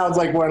really sounds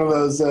like one of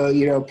those,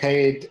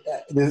 paid,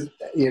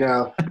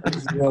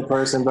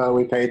 person, but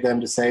we paid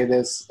them to say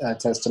this,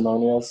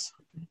 testimonials.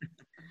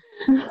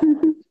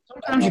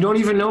 Sometimes you don't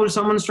even know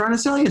someone's trying to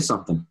sell you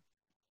something.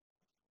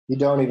 You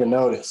don't even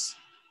notice.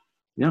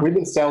 Yeah. We've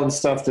been selling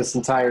stuff this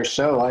entire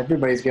show.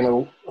 Everybody's going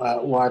to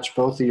watch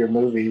both of your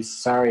movies.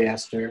 Sorry,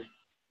 Esther.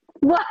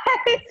 What?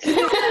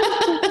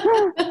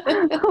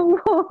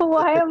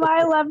 Why am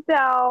I left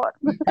out?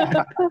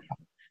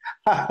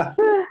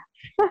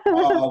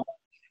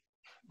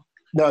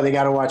 No, they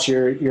got to watch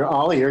your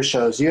all of your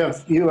shows. You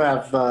have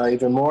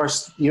even more.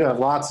 You have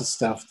lots of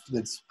stuff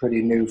that's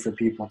pretty new for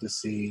people to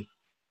see.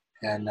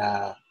 And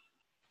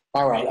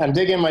all right, I'm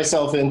digging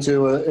myself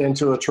into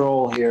a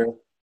troll here.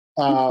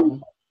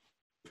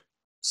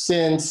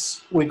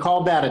 Since we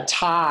called that a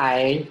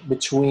tie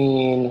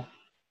between.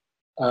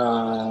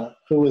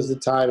 Who was the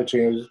tie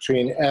between? It was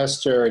between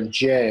Esther and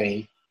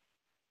Jay.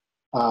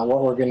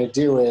 What we're going to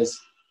do is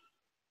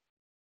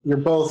you're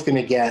both going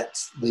to get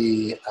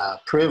the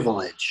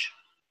privilege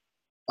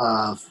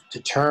of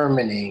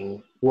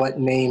determining what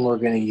name we're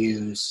going to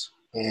use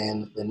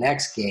in the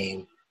next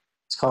game.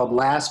 It's called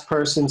Last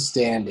Person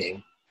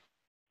Standing.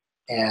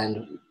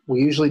 And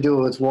we usually do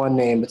it with one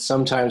name, but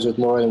sometimes with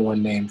more than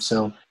one name.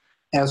 So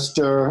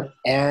Esther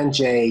and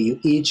Jay,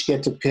 you each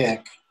get to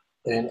pick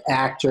an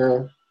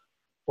actor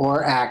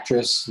or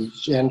actress.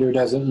 Gender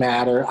doesn't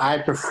matter. I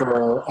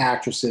prefer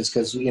actresses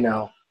because,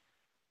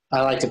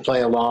 I like to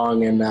play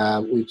along, and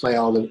we play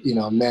all the,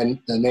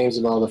 men. The names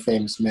of all the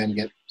famous men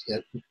get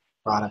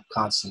brought up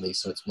constantly,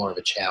 so it's more of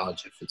a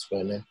challenge if it's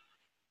women.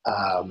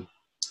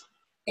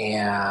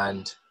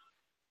 And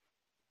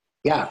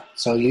yeah,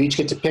 so you each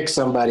get to pick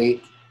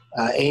somebody.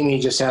 Amy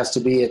just has to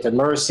be at the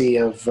mercy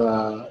of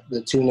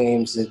the two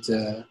names that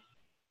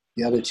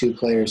the other two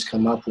players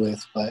come up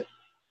with, but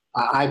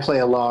I play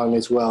along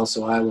as well,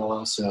 so I will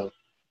also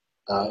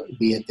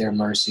be at their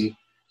mercy.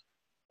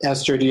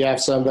 Esther, do you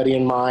have somebody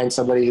in mind,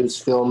 somebody whose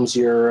films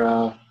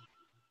you're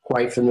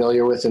quite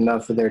familiar with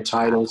enough of their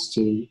titles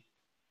to?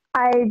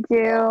 I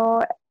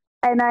do,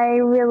 and I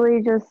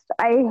really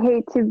I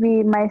hate to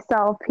be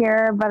myself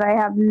here, but I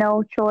have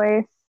no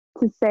choice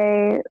to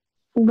say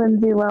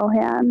Lindsay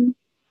Lohan.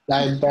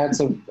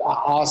 That's an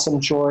awesome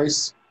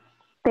choice.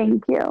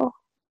 Thank you.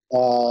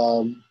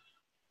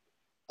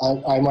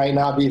 I might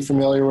not be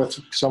familiar with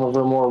some of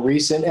her more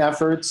recent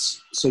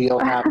efforts, so you'll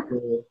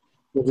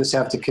just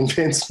have to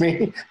convince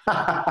me.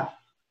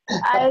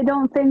 I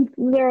don't think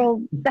there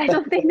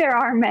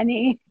are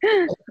many.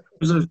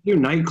 There's a few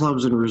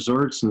nightclubs and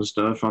resorts and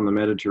stuff on the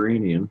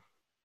Mediterranean.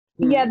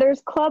 Yeah,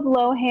 there's Club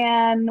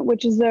Lohan,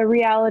 which is a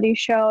reality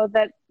show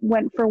that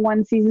went for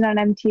one season on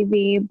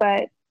MTV,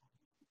 but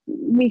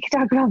we could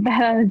talk about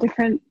that on a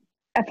different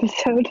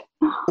episode.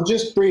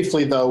 Just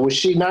briefly, though, was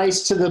she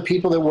nice to the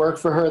people that work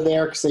for her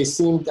there? Because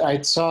I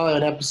saw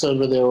an episode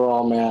where they were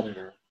all mad at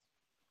her.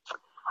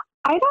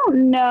 I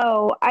don't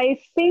know. I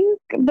think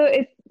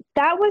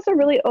that was a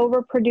really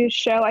overproduced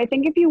show. I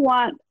think if you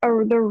want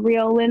the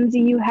real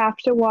Lindsay, you have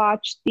to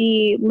watch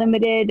the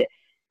limited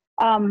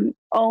OWN,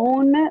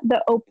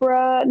 the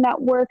Oprah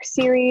Network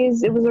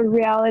series. It was a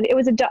reality. It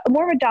was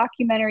more of a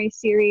documentary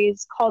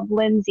series called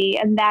Lindsay,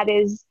 and that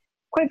is,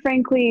 quite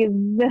frankly,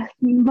 the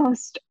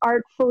most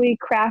artfully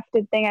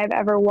crafted thing I've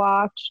ever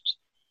watched.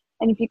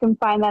 And if you can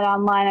find that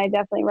online, I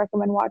definitely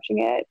recommend watching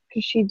it,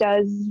 because she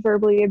does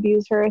verbally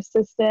abuse her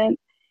assistant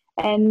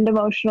and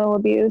emotional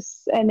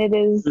abuse, and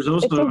it's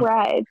a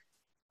ride.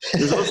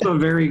 There's also a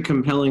very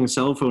compelling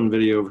cell phone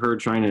video of her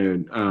trying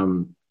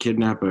to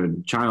kidnap a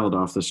child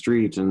off the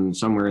street and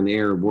somewhere in the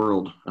Arab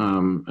world,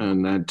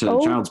 and that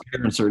child's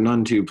parents are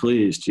none too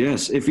pleased.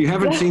 Yes, if you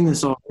haven't seen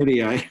this already,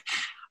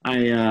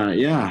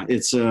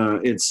 it's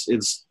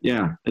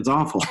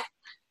awful.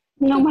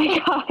 Oh my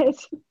God.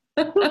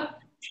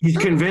 She's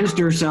convinced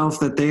herself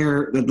that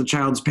the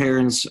child's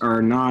parents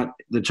are not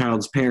the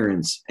child's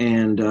parents,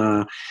 and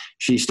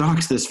she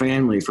stalks this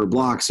family for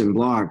blocks and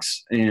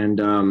blocks. And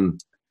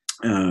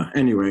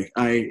anyway,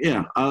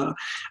 I'll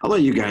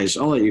let you guys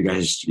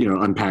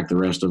unpack the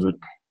rest of it.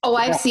 Oh,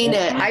 I've seen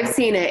it.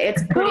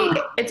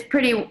 It's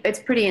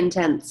pretty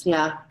intense.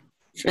 Yeah.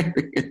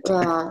 It's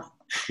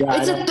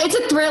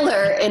a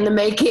thriller in the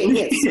making.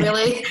 It's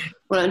really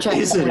what I'm trying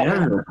to say. Is it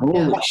ever?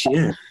 Holy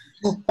shit.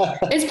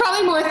 It's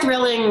probably more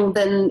thrilling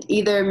than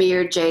either me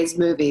or Jay's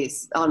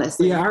movies,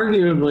 honestly. Yeah,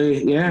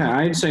 arguably. Yeah,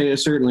 I'd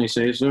certainly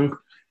say so.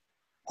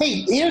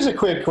 Hey, here's a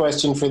quick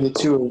question for the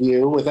two of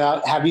you.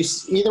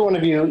 Either one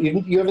of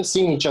you haven't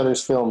seen each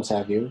other's films,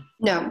 have you?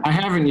 No. I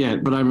haven't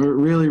yet, but I'm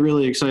really,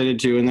 really excited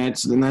to, and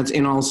that's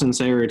in all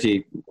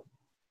sincerity.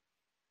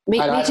 Me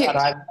too.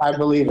 I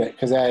believe it,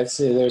 because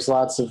there's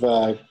lots of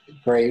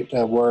great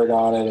word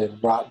on it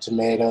and Rotten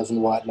Tomatoes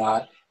and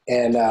whatnot.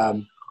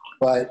 And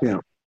but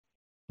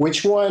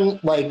which one,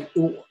 like,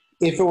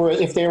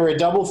 if they were a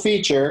double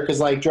feature, because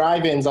like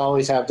drive-ins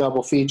always have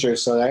double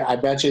features, so I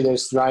bet you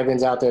there's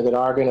drive-ins out there that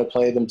are going to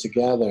play them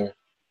together.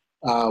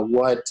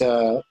 What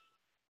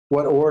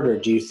order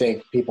do you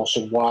think people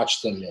should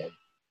watch them in?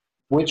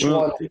 Which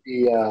one would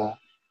be?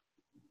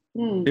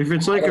 If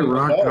it's like a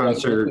rock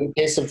concert, in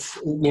case of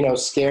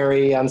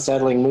scary,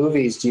 unsettling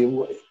movies,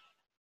 do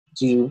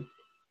you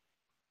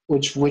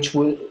which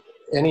would?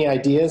 Any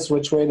ideas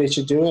which way they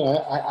should do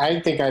it? I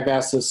think I've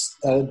asked this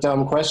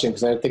dumb question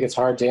because I think it's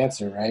hard to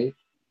answer, right?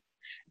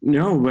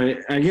 No, but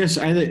I guess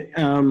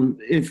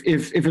if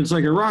it's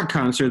like a rock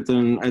concert,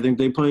 then I think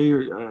they play.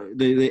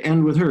 They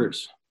end with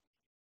Hers.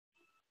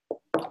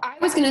 I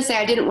was going to say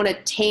I didn't want to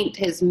taint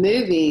his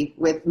movie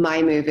with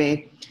my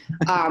movie,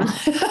 but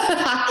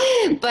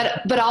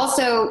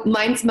also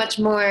mine's much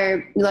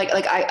more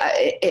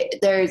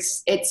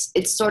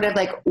it's sort of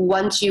like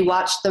once you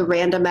watch the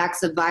random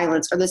acts of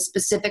violence or the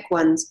specific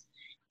ones,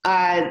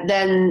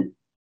 then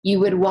you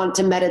would want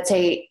to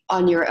meditate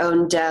on your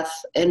own death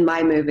in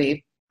my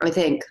movie, I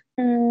think.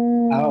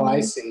 Oh, I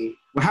see.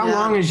 Well, how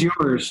long is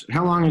yours?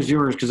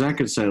 Because that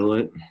could settle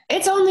it.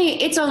 It's only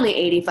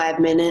 85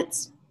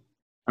 minutes.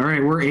 All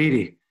right, we're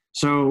 80.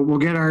 So we'll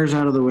get ours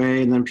out of the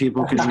way, and then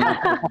people can.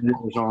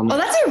 Well,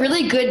 that's a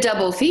really good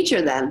double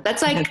feature. Then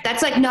that's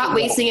like not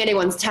wasting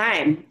anyone's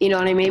time. You know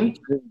what I mean?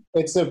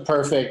 It's a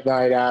perfect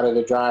night out at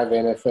a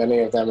drive-in if any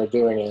of them are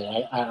doing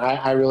it.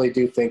 I really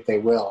do think they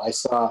will. I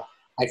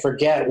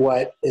forget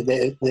what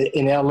in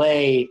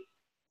LA.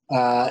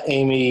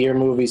 Amy, your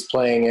movie's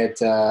playing at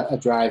a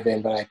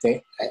drive-in, but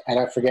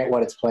I forget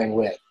what it's playing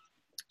with.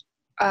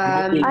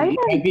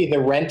 Maybe The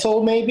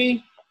Rental,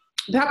 maybe.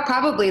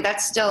 Probably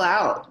that's still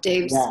out.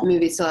 Dave's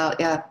movie's still out.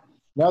 Yeah.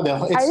 No,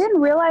 I didn't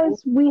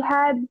realize we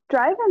had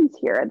drive-ins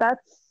here.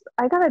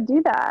 I gotta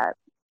do that.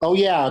 Oh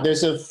yeah,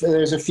 there's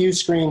a few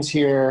screens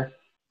here,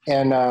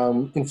 and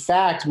in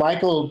fact,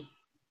 Michael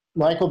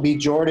B.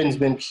 Jordan's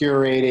been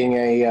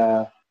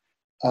curating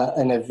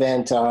an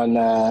event on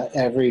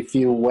every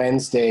few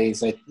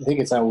Wednesdays. I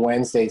think it's on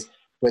Wednesdays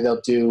where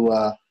they'll do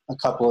a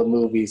couple of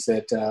movies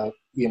that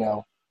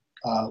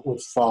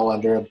would fall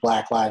under a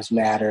Black Lives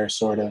Matter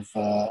sort of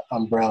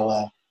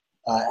umbrella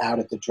out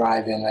at the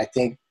drive-in. I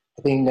think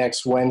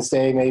next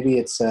Wednesday maybe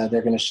it's they're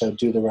going to show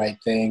Do the Right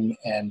Thing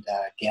and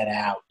Get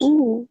Out.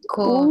 Ooh,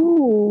 cool.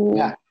 Ooh.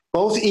 Yeah,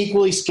 both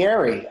equally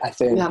scary, I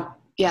think. Yeah.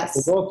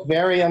 Yes. They're both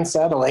very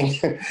unsettling,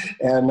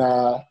 and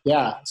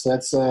so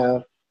that's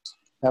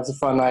a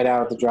fun night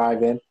out at the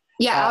drive-in.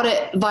 Yeah, out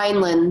at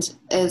Vineland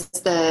is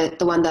the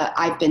one that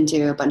I've been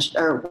to a bunch,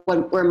 or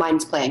where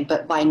mine's playing,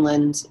 but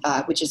Vineland,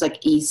 which is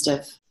like east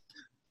of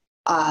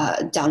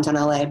downtown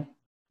LA.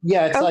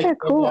 Yeah, it's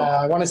cool.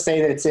 I want to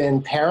say that it's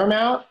in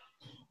Paramount,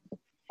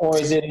 or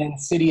is it in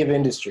City of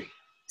Industry?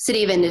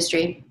 City of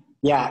Industry.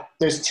 Yeah,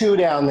 there's two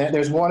down there.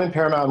 There's one in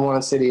Paramount and one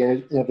in City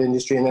of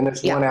Industry, and then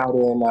there's one out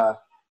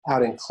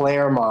in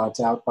Claremont,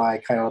 out by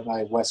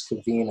West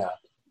Covina.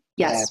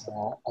 Yes.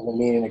 And, I've been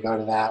meaning to go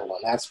to that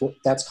one. That's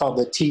called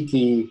the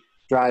Tiki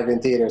Drive-In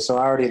Theater. So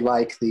I already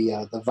like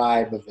the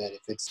vibe of it.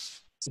 If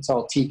it's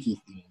all Tiki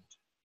themed.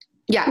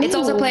 Yeah, it's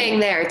also playing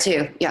there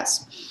too.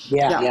 Yes.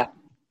 Yeah.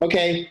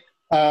 Okay.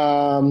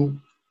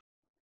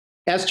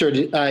 Esther,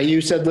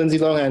 you said Lindsay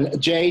Lohan.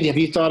 Jade, have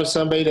you thought of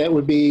somebody that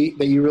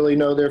you really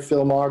know their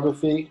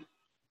filmography?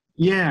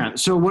 Yeah.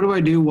 So what do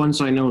I do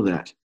once I know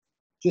that?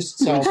 Just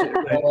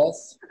tell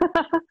us.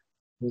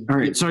 All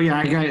right, so yeah,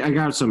 I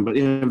got some, but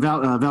yeah,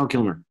 Val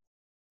Kilmer.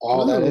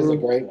 Oh, that is a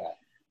great one.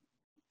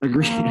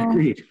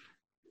 Agreed.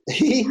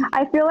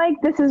 I feel like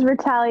this is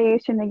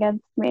retaliation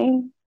against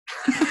me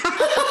for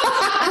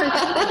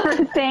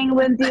saying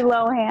Lindsay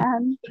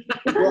Lohan.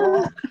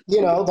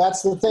 Well,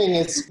 that's the thing.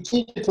 It's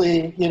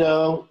strategically,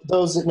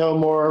 those that know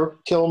more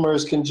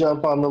Kilmers can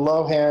jump on the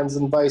Lohans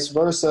and vice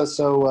versa.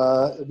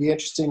 So it'd be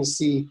interesting to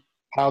see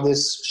how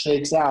this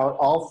shakes out.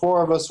 All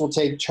four of us will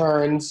take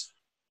turns.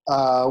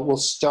 We'll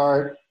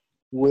start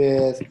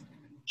with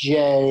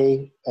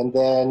Jay, and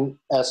then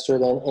Esther,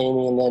 then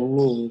Amy, and then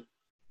me.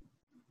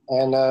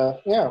 And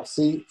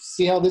see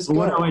how this goes.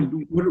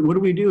 What do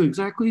we do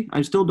exactly?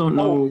 I still don't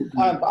know.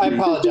 I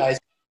apologize.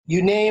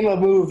 You name a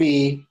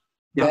movie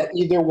that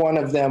either one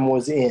of them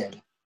was in.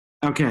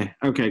 Okay,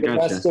 gotcha. The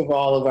rest of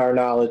all of our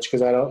knowledge,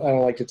 because I don't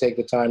like to take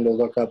the time to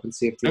look up and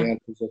see if the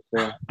answers are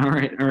correct.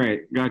 All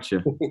right,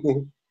 gotcha.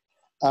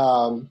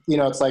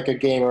 It's like a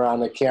game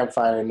around a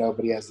campfire and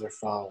nobody has their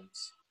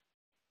phones.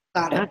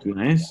 Got it. That's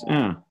nice.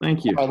 Yeah,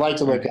 thank you. I'd like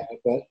to look at it,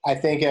 but I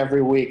think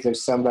every week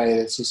there's somebody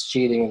that's just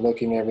cheating and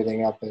looking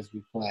everything up as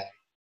we play.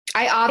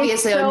 I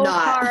obviously it's so am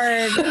not.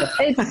 hard.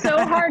 It's so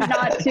hard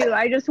not to.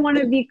 I just want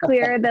to be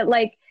clear that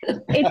like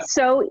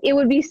it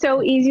would be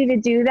so easy to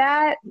do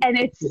that, and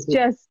it's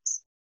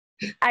just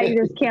I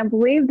just can't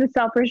believe the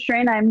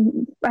self-restraint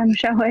I'm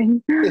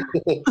showing.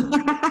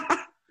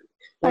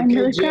 I'm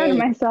really proud of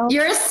myself.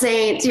 You're a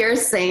saint. You're a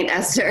saint,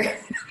 Esther.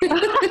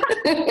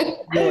 I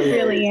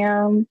really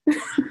am.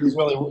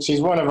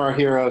 She's one of our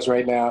heroes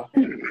right now.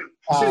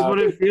 This is what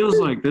it feels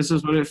like. This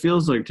is what it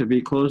feels like to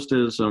be close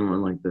to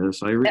someone like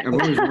this. I've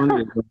always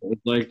wondered what it was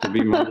like to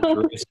be my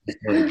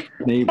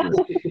neighbor.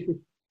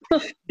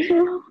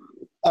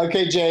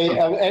 Okay, Jay.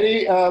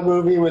 Any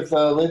movie with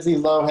Lindsay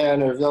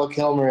Lohan or Val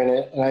Kilmer in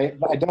it, and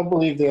I don't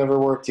believe they ever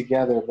worked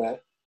together,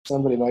 but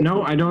somebody might.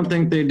 No, I don't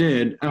think they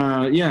did.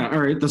 Yeah, all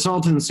right. The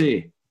Salton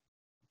Sea.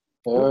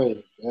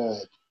 Very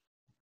good.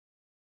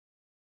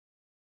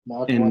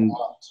 Knock one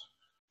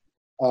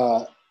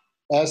out.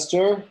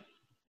 Esther?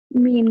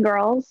 Mean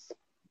Girls.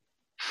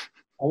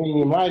 I mean,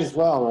 you might as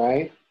well,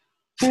 right?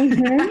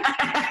 Mm-hmm.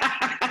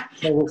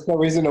 So there's no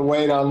reason to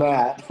wait on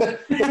that.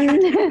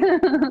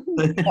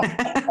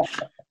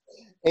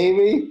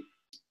 Amy?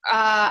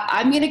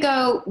 I'm going to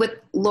go with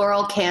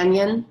Laurel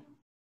Canyon.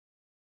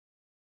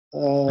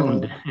 Oh,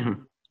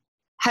 damn.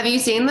 Have you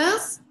seen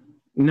this?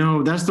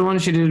 No, that's the one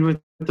she did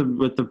with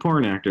the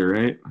porn actor,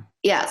 right?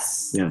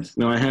 Yes. Yes.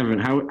 No, I haven't.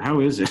 How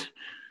is it?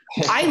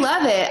 I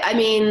love it. I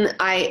mean,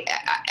 I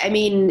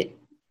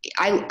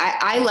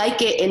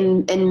like it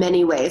in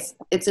many ways.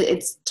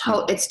 It's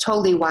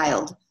totally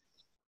wild.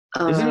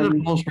 Isn't it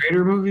a Paul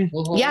Schrader movie?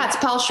 Yeah, it's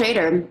Paul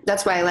Schrader.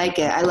 That's why I like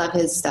it. I love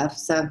his stuff.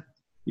 So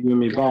you and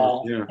me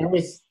both. Yeah.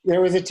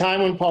 There was a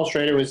time when Paul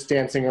Schrader was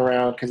dancing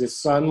around because his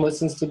son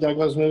listens to Doug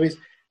Loves Movies.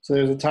 So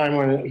there was a time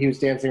when he was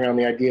dancing around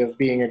the idea of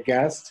being a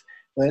guest.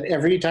 But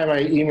every time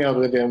I emailed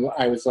with him,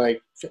 I was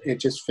like, it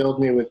just filled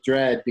me with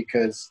dread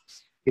because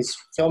his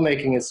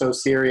filmmaking is so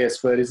serious.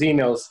 But his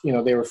emails,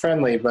 they were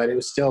friendly, but it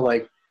was still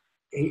like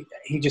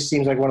he just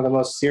seems like one of the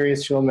most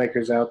serious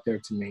filmmakers out there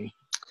to me.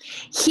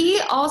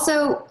 He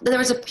also, there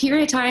was a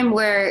period of time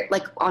where,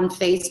 like on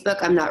Facebook,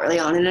 I'm not really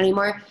on it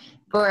anymore,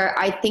 where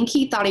I think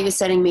he thought he was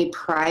sending me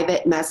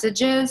private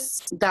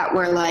messages that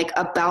were like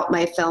about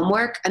my film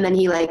work. And then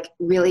he like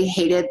really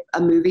hated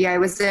a movie I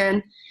was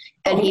in.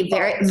 And he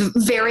very,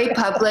 very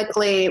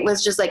publicly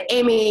was just like,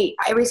 Amy,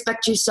 I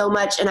respect you so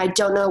much. And I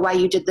don't know why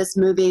you did this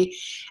movie.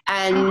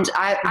 And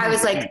I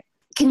was like,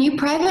 can you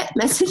private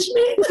message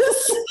me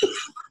this?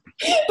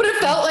 But it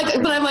felt like,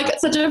 but I'm like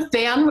such a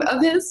fan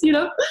of his,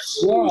 Yeah.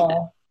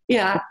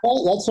 Yeah.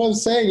 Well, that's what I'm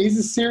saying. He's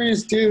a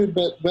serious dude,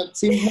 but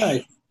seems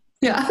nice.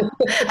 Yeah. And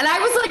I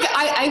was like,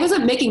 I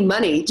wasn't making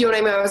money. Do you know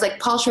what I mean? I was like,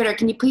 Paul Schrader,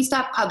 can you please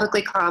stop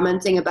publicly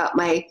commenting about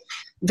my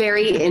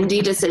very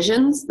indie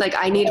decisions? Like,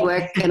 I need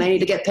work and I need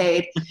to get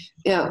paid.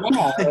 Yeah.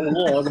 Yeah, and,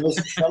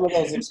 some of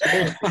those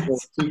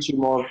experiences teach you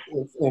more,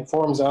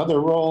 informs other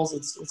roles.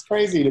 It's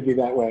crazy to be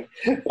that way.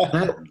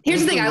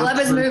 Here's the thing, I love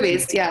his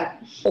movies. Yeah.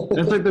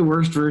 That's like the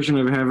worst version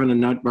of having a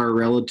nut bar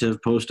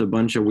relative post a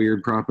bunch of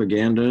weird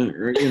propaganda.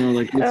 Or,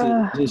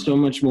 it's so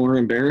much more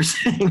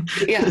embarrassing.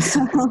 Yeah.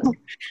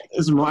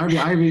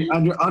 I'd be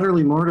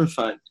utterly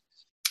mortified.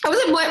 I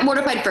wasn't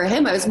mortified for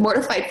him. I was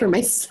mortified for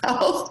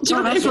myself.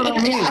 No, that's what I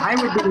mean. I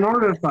would be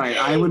mortified.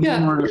 I would be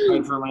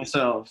mortified for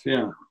myself.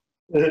 Yeah.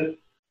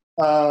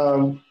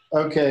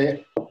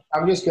 Okay.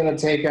 I'm just going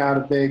to take out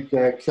a big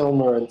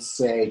Kilmer and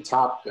say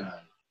Top Gun.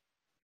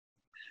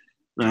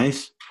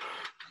 Nice.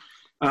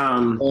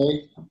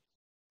 Okay.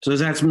 So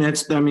that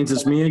means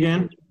it's me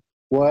again?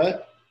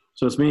 What?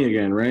 So it's me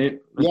again, right?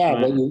 That's yeah,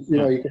 fine. but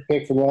you can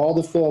pick from all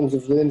the films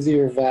of Lindsay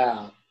or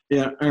Val.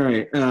 Yeah, all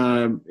right.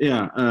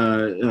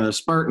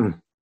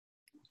 Spartan.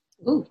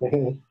 Ooh.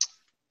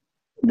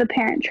 The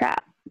Parent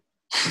Trap.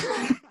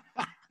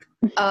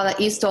 Oh, that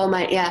you stole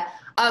mine. Yeah.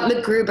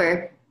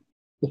 MacGruber.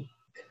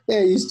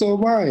 Yeah, you stole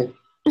mine.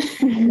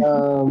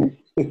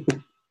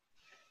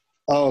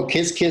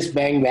 Kiss Kiss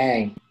Bang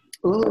Bang.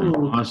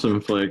 Ooh.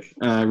 Awesome flick.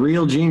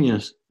 Real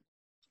Genius.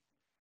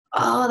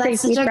 Oh,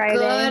 that's Freaky such a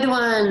Friday. good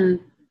one.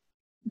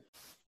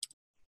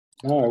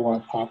 Now I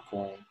want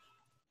popcorn.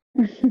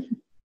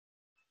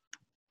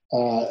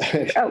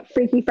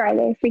 Freaky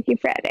Friday. Freaky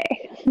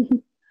Friday.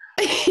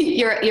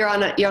 You're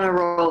on a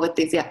roll with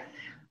these. Yeah.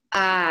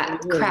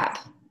 Crap.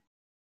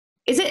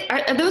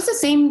 Are those the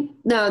same?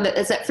 No,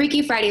 is that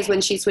Freaky Fridays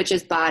when she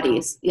switches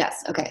bodies?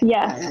 Yes. Okay.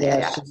 Yes.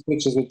 Yeah, she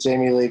switches with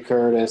Jamie Lee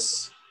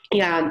Curtis.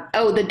 Yeah.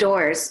 Oh, The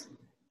Doors.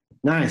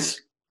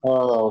 Nice.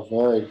 Oh,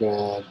 very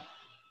good.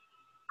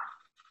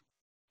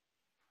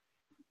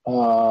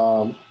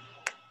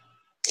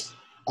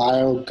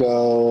 I'll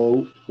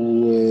go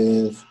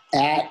with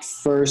At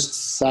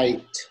First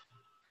Sight.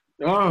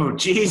 Oh,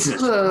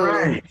 Jesus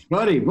Christ,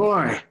 buddy,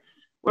 boy.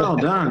 Well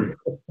done.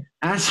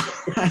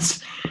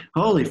 That's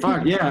holy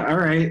fuck. Yeah. All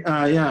right.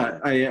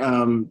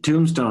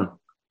 Tombstone.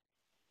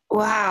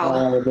 Wow.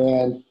 Oh,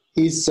 man.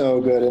 He's so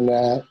good in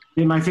that.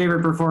 My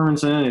favorite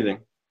performance in anything.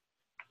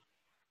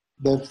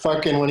 The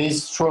fucking, when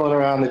he's twirling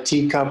around the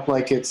teacup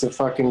like it's a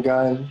fucking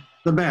gun.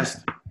 The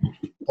best.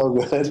 So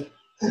good.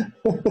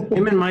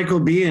 Him and Michael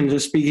Biehn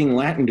just speaking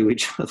Latin to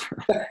each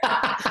other.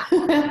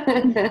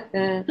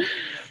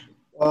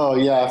 Oh,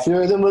 yeah. If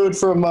you're in the mood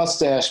for a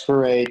mustache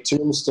parade,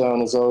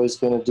 Tombstone is always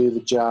going to do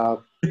the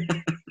job.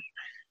 A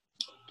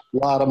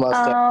lot of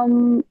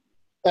mustache.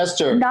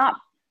 Esther.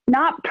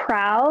 Not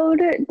proud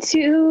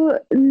to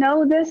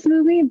know this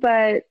movie,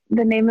 but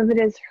the name of it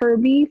is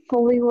Herbie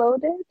Fully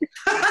Loaded.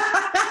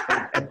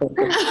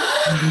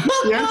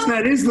 Yes,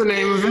 that is the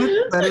name of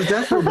it. That is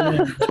definitely the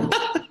name.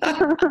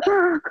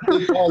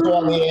 It was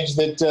around the age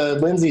that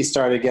Lindsay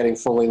started getting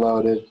fully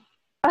loaded.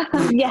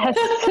 Yes.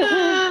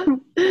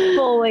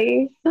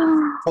 Fully.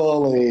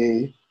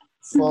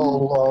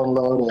 Full-blown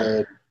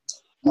loaded.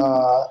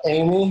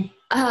 Amy?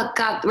 Oh,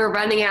 God, we're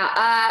running out.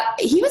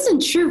 He was in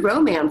True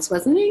Romance,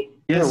 wasn't he?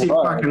 Yes, he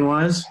fucking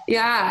was.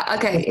 Yeah,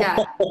 okay,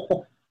 yeah.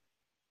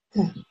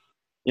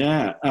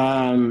 Yeah.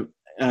 All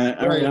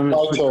right,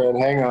 my turn.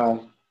 Hang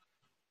on.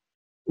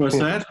 What's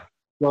that?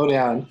 Slow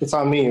down. It's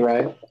on me,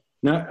 right?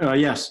 No.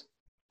 Yes.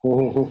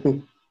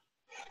 You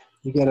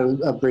get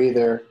a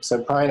breather. So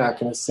I'm probably not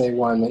going to say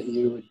one that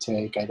you would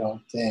take, I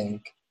don't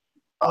think.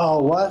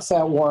 Oh, what's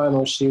that one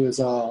where she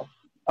was all...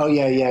 Oh,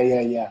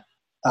 yeah.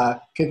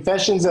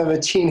 Confessions of a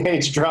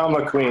Teenage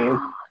Drama Queen.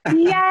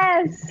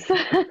 Yes.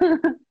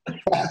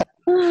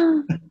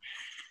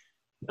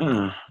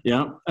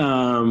 Yeah.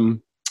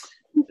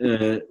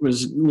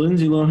 Was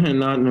Lindsay Lohan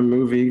not in a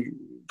movie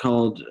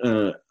called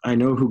I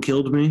Know Who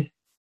Killed Me?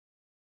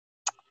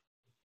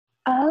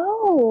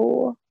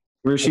 Oh.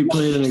 Where she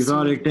played an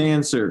exotic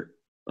dancer.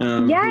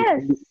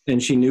 Yes.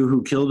 And she knew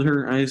who killed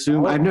her, I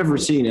assume. I've never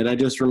seen it. I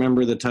just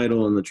remember the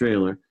title in the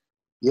trailer.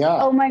 Yeah.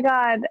 Oh my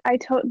God.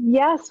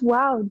 Yes.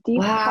 Wow.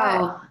 Deep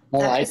cut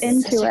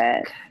into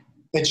it.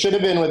 It should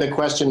have been with a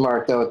question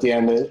mark though at the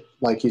end.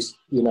 Like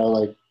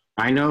like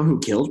I know who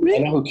killed me. I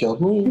know who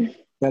killed me.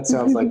 That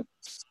sounds like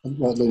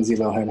what Lindsay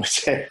Lohan would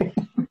say.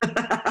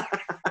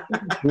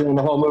 In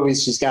the whole movie,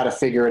 she's got to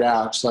figure it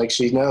out. She's like,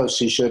 she knows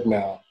she should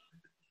know.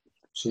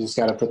 She's just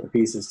got to put the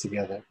pieces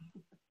together.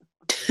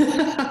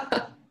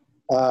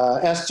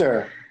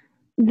 Esther.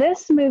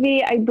 This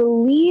movie, I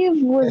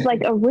believe, was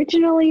like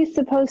originally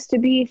supposed to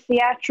be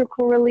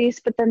theatrical release,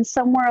 but then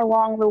somewhere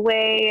along the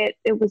way,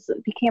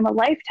 it became a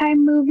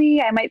Lifetime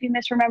movie. I might be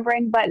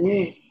misremembering, but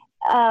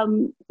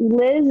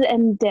Liz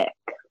and Dick.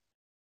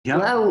 Yeah.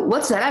 Wow,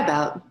 what's that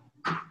about?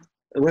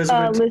 Liz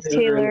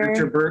Taylor.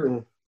 Richard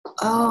Burton.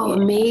 Oh,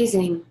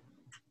 amazing.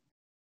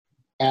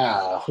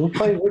 Yeah, who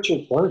played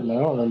Richard Burton? I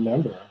don't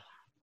remember.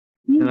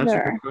 Yeah, that's a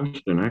good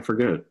question. I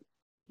forget.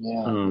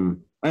 Yeah.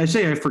 I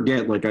say I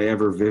forget like I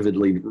ever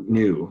vividly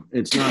knew.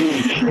 It's not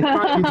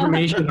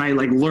information I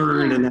like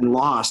learned and then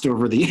lost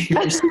over the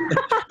years.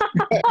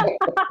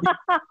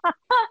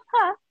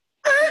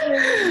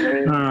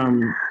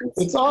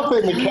 It's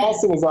often the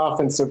casting is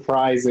often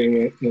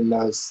surprising in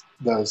those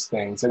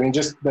things. I mean,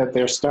 just that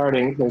they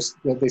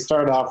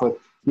start off with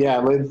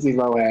Lindsay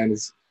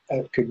Lohan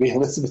could be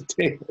Elizabeth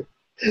Taylor.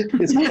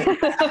 It's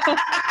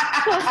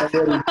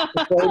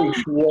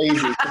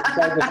crazy.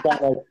 Just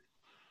got like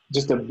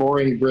just a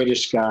boring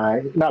British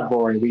guy, not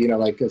boring, but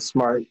like a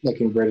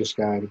smart-looking British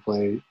guy to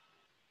play.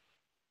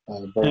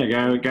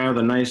 Guy with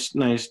a nice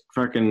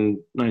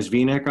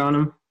V-neck on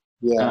him.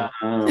 Yeah.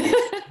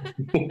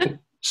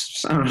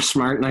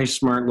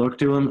 Smart look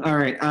to him. All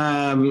right.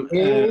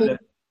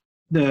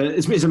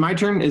 Is it my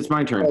turn? It's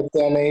my turn. It's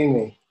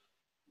Amy.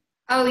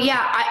 Oh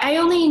yeah, I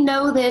only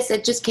know this.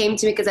 It just came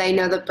to me because I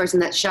know the person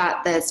that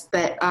shot this.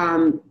 But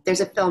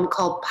there's a film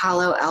called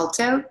Palo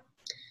Alto.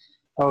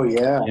 Oh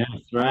yeah. Yes,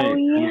 right. Oh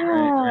yeah.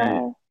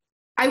 Right.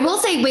 I will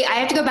say, wait, I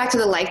have to go back to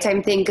the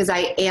Lifetime thing because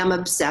I am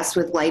obsessed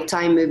with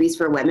Lifetime movies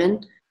for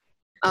women.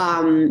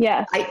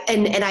 Yes.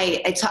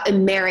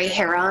 And Mary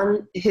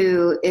Harron,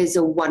 who is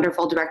a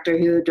wonderful director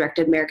who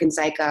directed American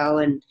Psycho,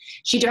 and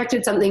she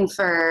directed something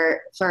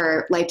for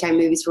Lifetime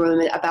movies for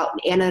women about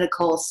Anna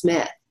Nicole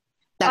Smith.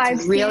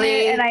 That's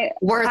really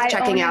worth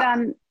checking out.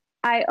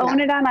 I own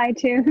it on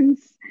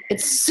iTunes.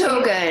 It's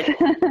so good.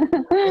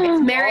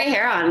 It's Mary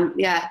Harron.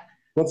 Yeah.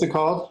 What's it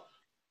called?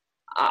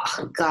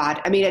 Oh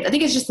God. I mean, I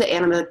think it's just the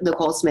Anna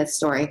Nicole Smith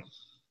story.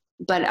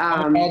 But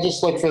I'll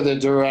just look for the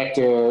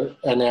director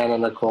and Anna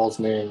Nicole's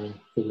name and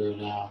figure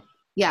it out.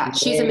 Yeah,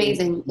 she's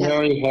amazing.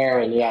 Mary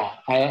Harron, yeah.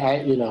 I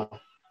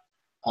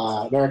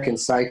American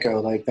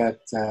Psycho, like that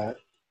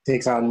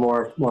takes on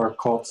more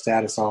cult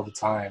status all the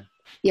time.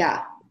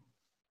 Yeah.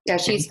 Yeah,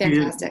 she's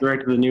fantastic. She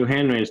directed the new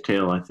Handmaid's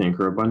Tale, I think,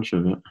 or a bunch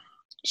of it.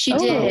 She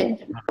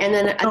did. And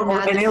then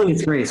and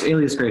Alias Grace.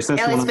 Alias Grace.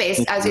 That's Alias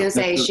Grace. I was going to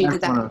say she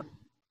did that.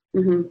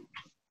 Mm-hmm.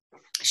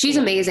 She's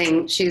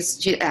amazing.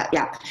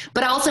 Yeah.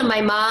 But also my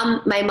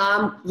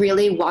mom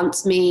really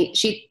wants me.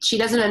 She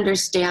doesn't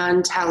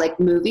understand how like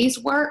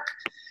movies work.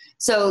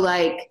 So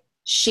like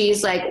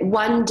she's like,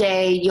 one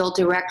day you'll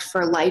direct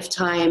for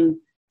Lifetime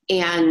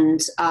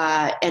and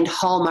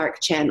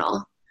Hallmark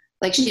Channel.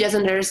 Like she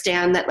doesn't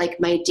understand that like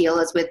my deal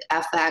is with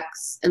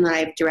FX and that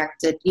I've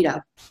directed,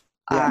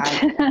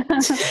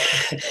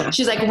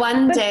 she's like,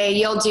 one day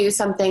you'll do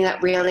something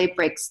that really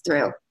breaks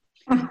through.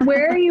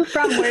 Where are you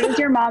from? Where does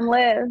your mom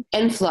live?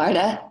 In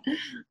Florida.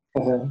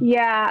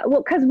 Yeah,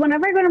 well, because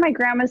whenever I go to my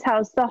grandma's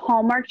house, the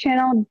Hallmark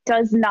Channel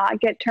does not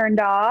get turned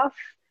off.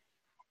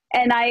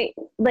 And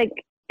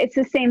it's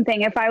the same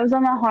thing. If I was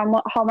on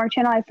the Hallmark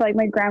Channel, I feel like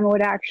my grandma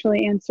would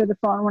actually answer the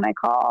phone when I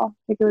call.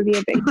 Like, it would be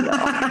a big deal.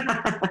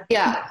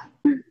 Yeah.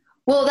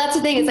 Well, that's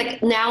the thing. It's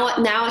like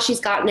now she's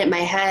gotten it in my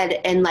head,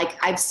 and like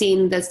I've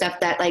seen the stuff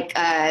that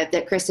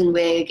that Kristen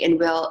Wiig and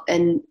Will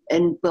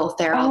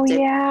Ferrell did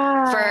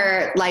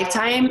for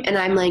Lifetime, and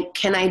I'm like,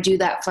 can I do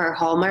that for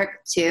Hallmark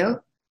too?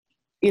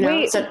 You know,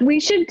 wait, so we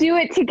should do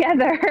it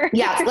together.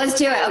 Yeah, let's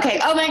do it. Okay.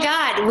 Oh my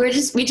God, we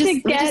just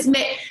made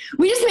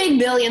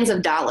millions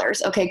of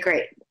dollars. Okay,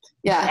 great.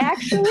 Yeah.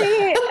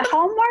 Actually,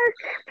 Hallmark,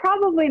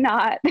 probably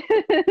not.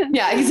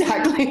 Yeah,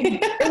 exactly.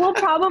 It will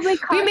probably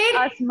cost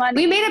us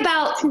money. We made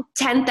about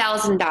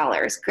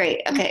 $10,000.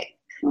 Great. Okay.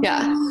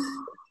 Yeah.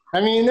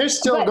 I mean, they're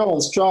still going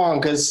strong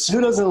because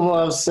who doesn't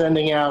love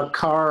sending out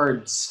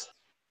cards?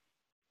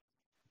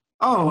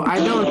 Oh, I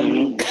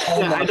don't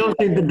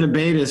think the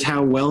debate is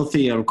how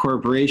wealthy a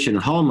corporation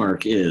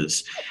Hallmark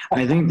is.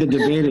 I think the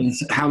debate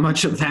is how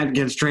much of that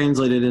gets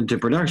translated into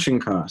production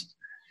costs.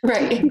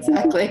 Right,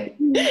 exactly.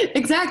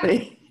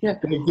 Exactly. Yeah.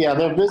 Yeah,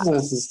 their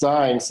business is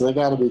dying, so they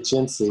got to be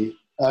chintzy.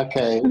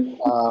 Okay,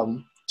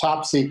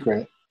 Top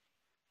Secret.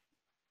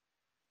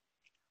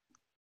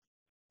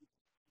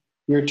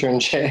 Your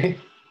turn, Jay.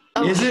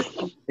 Oh. Is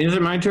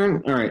it my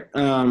turn? All right.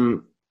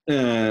 I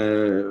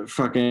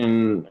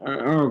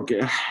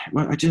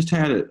just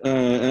had it.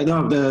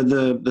 No,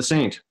 the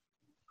Saint.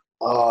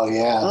 Oh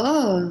yeah.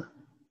 Oh.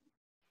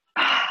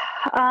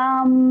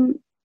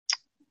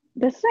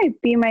 This might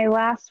be my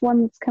last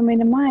one that's coming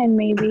to mind,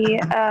 maybe.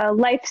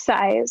 Life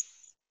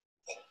Size.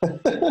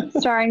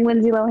 Starring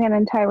Lindsay Lohan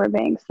and Tyra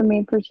Banks, the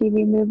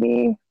made-for-TV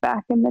movie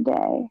back in the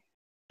day.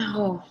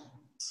 Oh.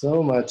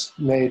 So much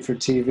made for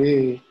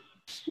TV.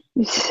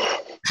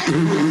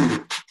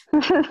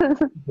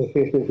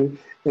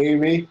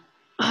 Amy?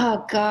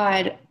 Oh,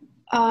 God.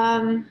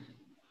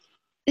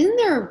 Isn't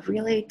there a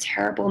really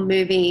terrible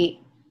movie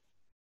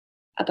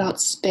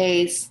about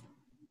space?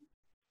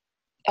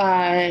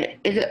 Is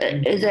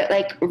it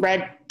like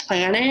Red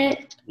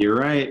Planet? You're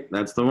right.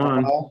 That's the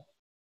one.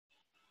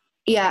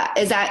 Yeah.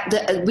 Is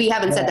that we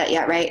haven't said that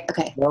yet, right?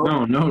 Okay. No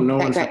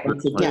one's right.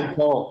 That's a good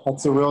pull.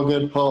 That's a real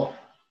good pull.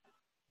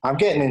 I'm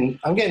getting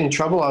in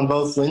trouble on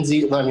both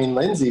Lindsay. I mean,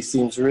 Lindsay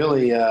seems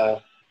really, I'm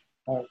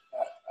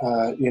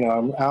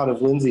out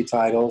of Lindsay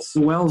titles.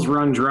 The wells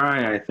run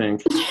dry, I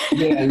think.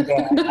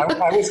 Yeah.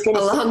 I was going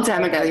to a long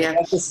time ago. Yeah.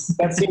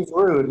 That seems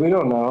rude. We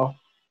don't know.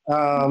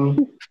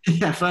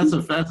 Yeah, that's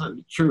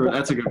true.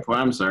 That's a good point.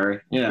 I'm sorry.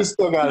 Yeah. She's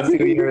still got a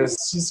few years.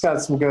 She's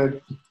got some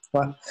good.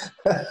 So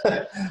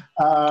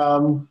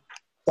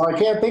I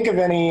can't think of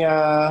any.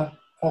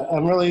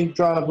 I'm really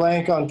drawing a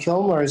blank on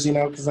Kilmer's.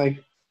 Because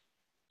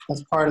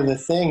that's part of the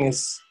thing.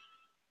 Is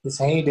his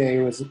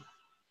heyday was.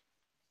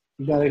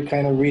 You got to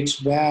kind of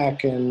reach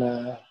back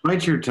and.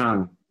 Bite your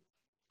tongue.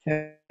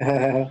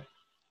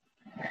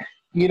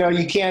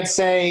 You can't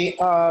say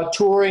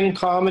touring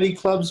comedy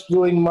clubs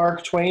doing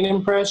Mark Twain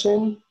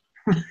impression.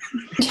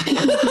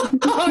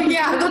 Oh,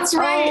 yeah, that's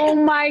right. Oh,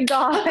 my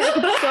God.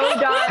 So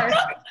dark.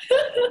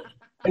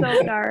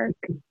 So dark.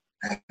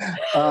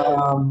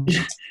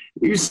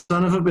 You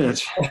son of a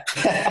bitch.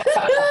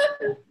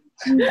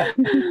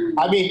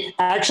 I mean,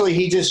 actually,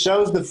 he just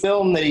shows the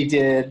film that he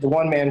did, the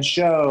one-man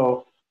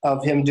show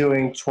of him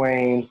doing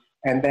Twain,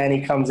 and then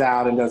he comes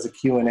out and does a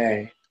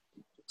Q&A.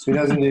 So he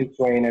doesn't do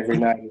Twain every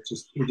night.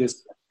 He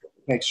just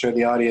makes sure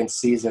the audience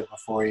sees it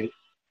before he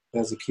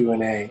does a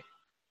Q&A.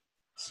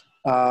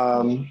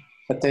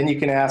 But then you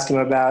can ask him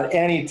about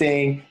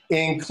anything,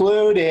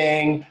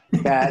 including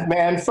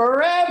Batman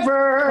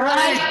Forever.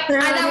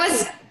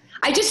 Right.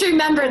 I just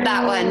remembered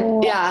that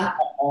one. Yeah.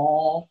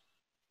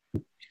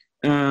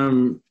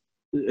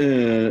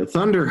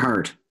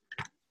 Thunderheart.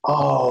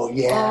 Oh,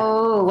 yeah.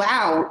 Oh,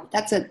 wow.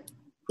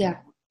 Yeah.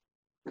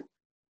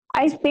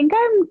 I think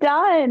I'm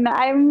done.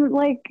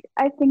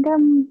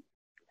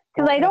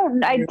 Because I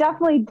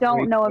definitely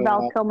don't know a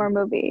Val Kilmer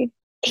movie.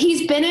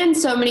 He's been in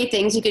so many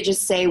things you could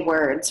just say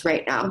words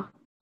right now.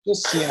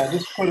 Just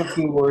put a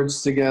few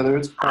words together.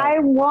 I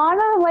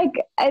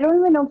don't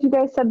even know if you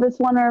guys said this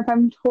one or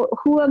if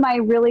who am I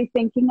really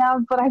thinking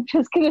of, but I'm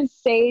just going to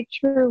say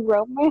True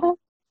Romance.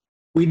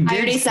 I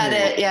already said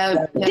it,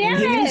 yeah.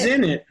 Damn it! He's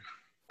in it.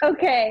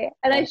 Okay,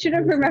 and I should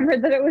have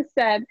remembered that it was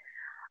said.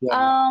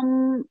 Yeah.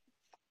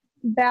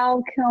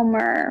 Val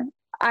Kilmer.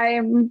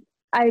 I don't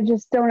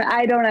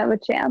have a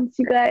chance,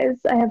 you guys.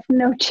 I have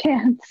no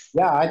chance.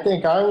 Yeah, I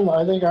think I'm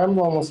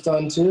almost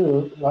done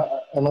too,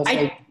 unless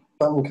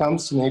something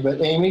comes to me. But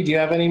Amy, do you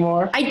have any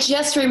more? I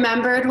just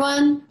remembered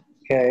one.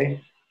 Okay.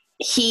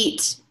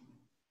 Heat.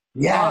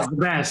 Yeah, the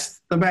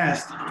best.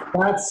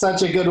 That's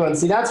such a good one.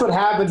 See, that's what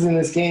happens in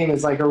this game.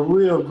 Is like a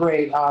real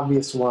great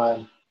obvious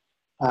one.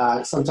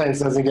 Sometimes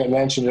doesn't get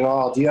mentioned at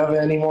all. Do you have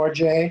any more,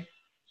 Jay?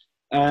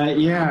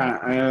 Yeah,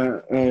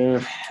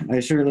 I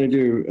certainly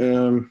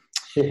do.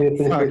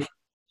 Fuck.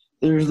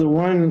 There's the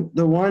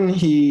one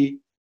he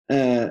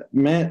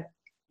met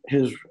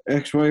his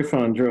ex-wife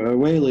on Joanne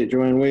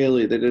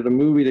Whaley. They did a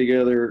movie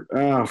together.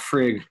 Oh,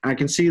 frig! I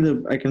can see the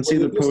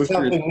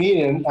poster.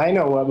 I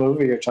know what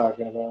movie you're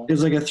talking about. It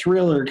was like a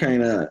thriller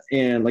kind of,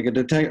 and like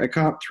a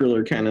cop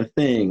thriller kind of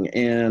thing.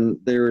 And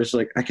there was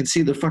like, I can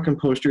see the fucking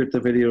poster at the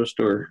video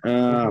store.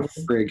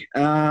 Frig.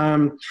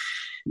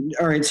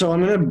 All right, so I'm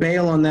gonna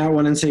bail on that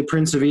one and say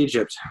Prince of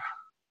Egypt.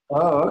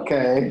 Oh,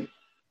 okay.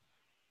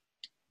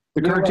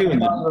 The cartoon.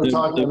 We were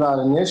talking about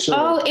initially.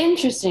 Oh,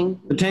 interesting.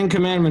 The Ten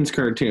Commandments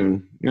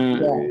cartoon.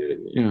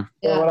 Yeah.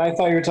 What I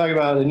thought you were talking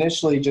about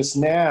initially just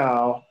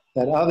now,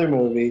 that other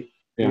movie,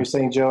 you were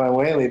saying Joanne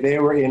Whaley, they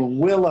were in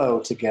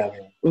Willow together.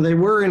 Well, they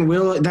were in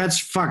Willow.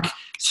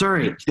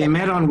 Sorry. They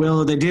met on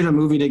Willow. They did a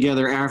movie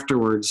together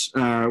afterwards.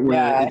 Neither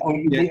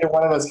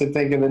one of us could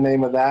think of the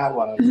name of that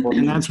one.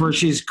 And that's where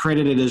she's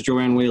credited as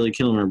Joanne Whaley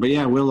Kilmer. But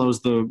yeah,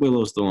 Willow's the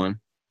one.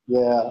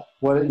 Yeah.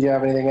 Do you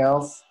have anything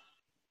else?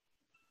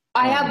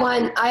 I have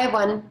one.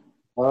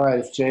 All right.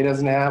 If Jay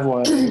doesn't have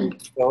one.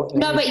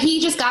 No, but he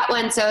just got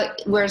one, so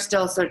we're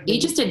still he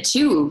just did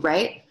 2,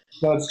 right?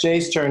 No, it's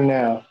Jay's turn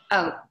now.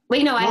 Oh,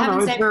 wait, no, I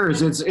haven't said. It's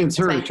hers. It's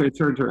hers. It's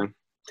her turn.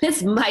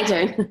 It's my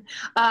turn.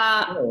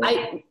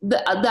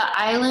 The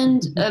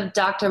Island of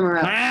Dr.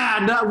 Moreau.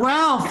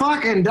 Well,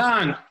 fucking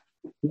done.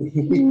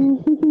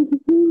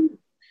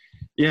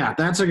 Yeah,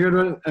 that's a good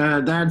one.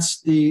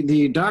 That's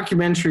the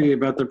documentary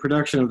about the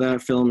production of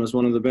that film is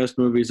one of the best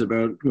movies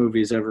about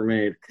movies ever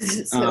made.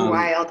 It's so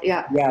wild,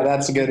 yeah. Yeah,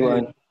 that's a good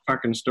one.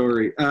 Fucking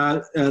story.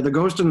 The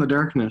Ghost in the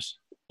Darkness.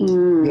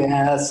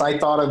 Yes, I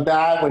thought of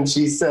that when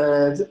she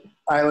said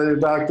Island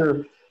of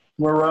Dr.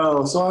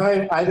 Moreau. So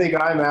I think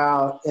I'm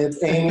out.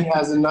 If Amy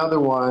has another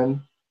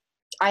one.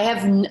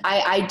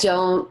 I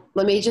don't.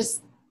 Let me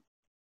just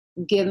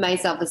give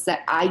myself a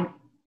sec.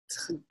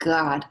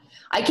 God,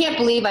 I can't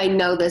believe I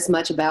know this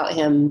much about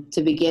him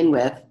to begin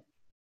with.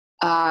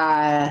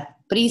 But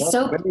he's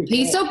so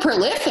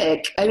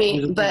prolific. I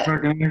mean, but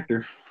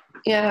actor.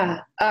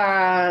 Yeah.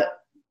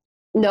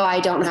 No, I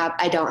don't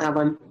have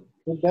one.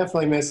 We're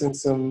definitely missing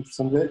some.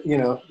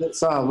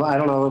 I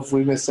don't know if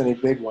we missed any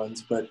big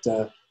ones, but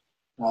that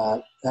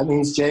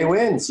means Jay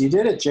wins. You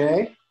did it,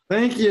 Jay.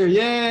 Thank you.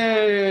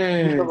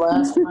 Yay! The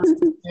last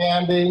person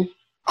standing.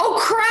 Oh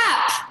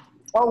crap!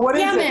 Oh, what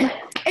is it?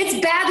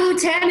 It's Bad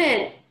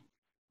Lieutenant.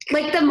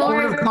 Like the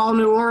more Port of Call,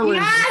 New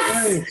Orleans.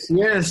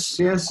 Yes!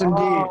 Yes, indeed.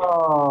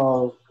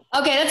 Oh.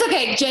 Okay, that's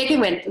okay. Jay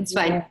can win. It's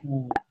fine.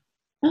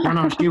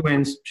 No, she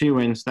wins. She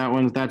wins.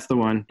 That's the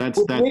one. That's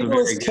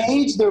Nicolas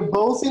Cage, they're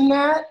both in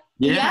that?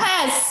 Yeah.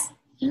 Yes.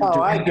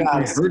 Oh, I got it.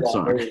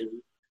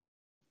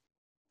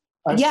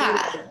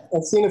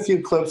 I've seen a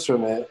few clips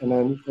from it, and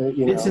then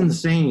it's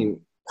insane.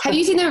 Have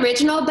you seen the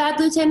original Bad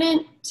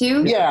Lieutenant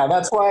too? Yeah,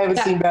 that's why I haven't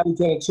seen Bad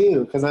Lieutenant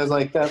 2, because I was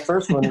like, that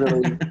first one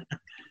really.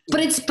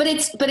 But it's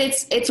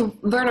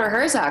Werner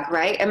Herzog,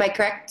 right? Am I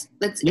correct?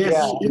 He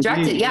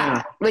directed,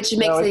 which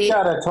makes it's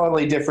got a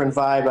totally different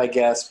vibe, I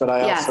guess. But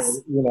I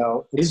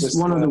also, it's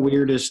one of the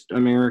weirdest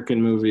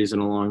American movies in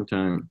a long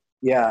time.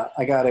 Yeah,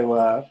 I got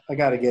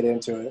to get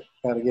into it.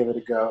 Got to give it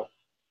a go.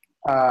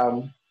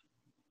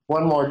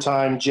 One more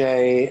time,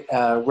 Jay.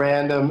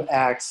 Random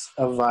acts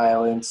of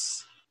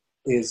violence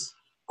is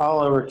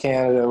all over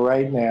Canada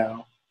right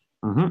now.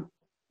 Mm-hmm.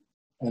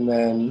 And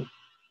then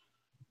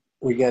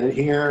we get it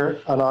here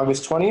on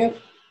August 20th.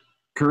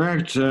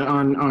 Correct.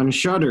 On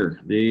Shudder,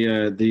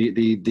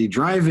 the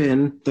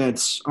drive-in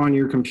that's on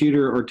your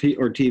computer or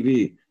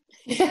TV.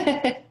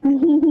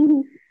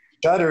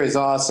 Shudder is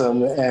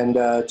awesome, and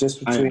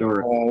just between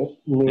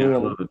me and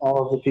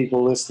all of the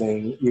people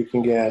listening, you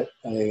can get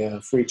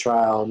a free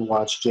trial and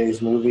watch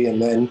Jay's movie,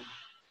 and then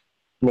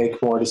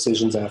make more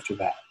decisions after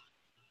that.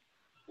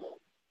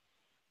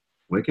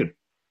 Wicked.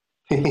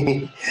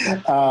 Esther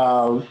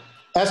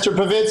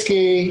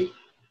Pavitsky,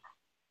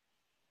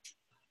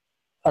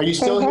 are you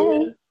still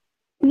here?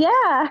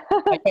 Yeah.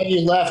 I thought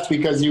you left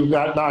because you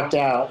got knocked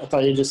out. I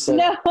thought you just said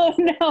no.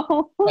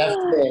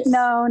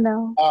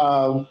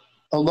 No.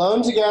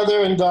 Alone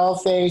Together and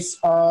Dollface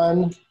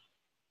on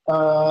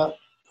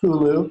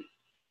Hulu.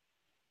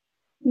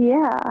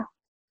 Yeah.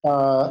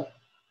 Hot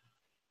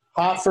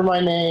for My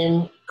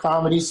Name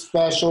comedy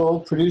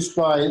special produced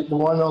by the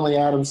one and only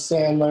Adam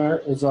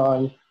Sandler is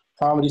on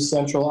Comedy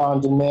Central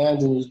on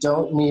demand, and you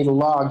don't need a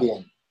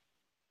login.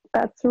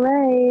 That's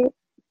right.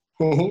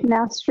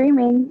 Now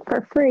streaming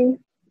for free.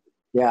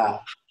 Yeah,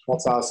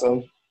 that's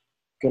awesome.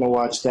 Gonna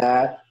watch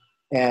that.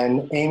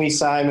 And Amy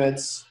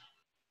Simons,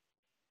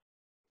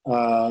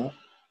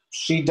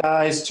 She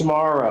Dies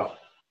Tomorrow,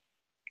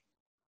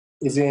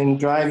 is in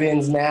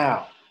drive-ins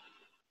now.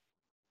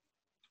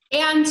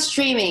 And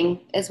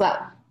streaming as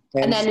well.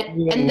 And then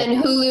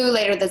Hulu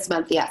later this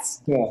month,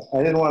 yes. Yeah, I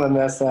didn't want to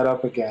mess that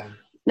up again.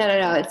 No,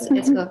 it's cool.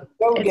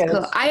 It's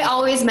cool. I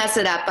always mess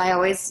it up. I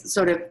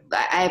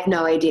have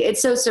no idea.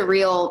 It's so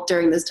surreal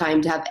during this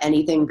time to have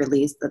anything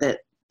released that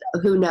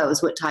who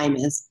knows what time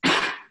is.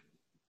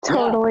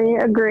 Totally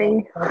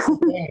agree. That's the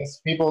thing is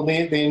people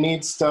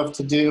need stuff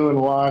to do and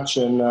watch,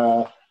 and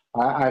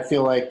I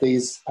feel like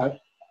these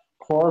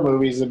horror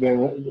movies have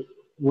been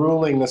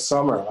ruling the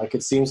summer. Like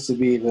it seems to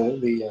be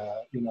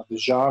the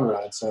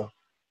genre, and so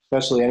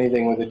especially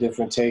anything with a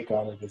different take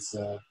on it is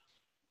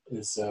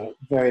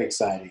very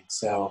exciting.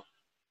 So,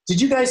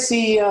 did you guys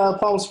see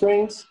Palm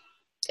Springs?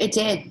 It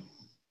did.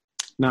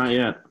 Not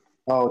yet.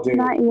 Oh, dude.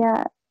 Not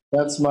yet.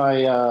 That's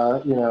my,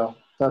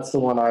 that's the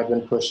one I've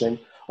been pushing.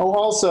 Oh,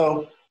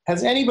 also,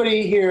 has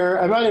anybody here,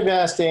 I might have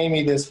asked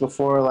Amy this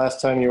before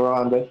last time you were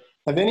on, but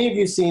have any of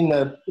you seen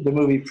the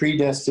movie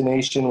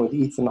Predestination with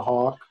Ethan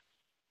Hawke?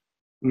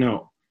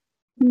 No.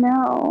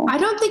 No. I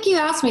don't think you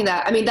asked me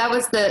that. I mean, that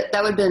would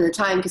have been the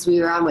time because we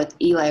were on with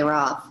Eli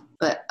Roth,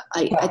 but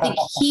I think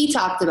he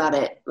talked about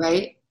it,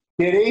 right?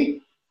 Did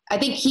he? I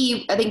think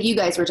you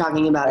guys were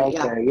talking about it.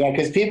 Yeah,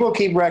 because people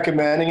keep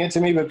recommending it to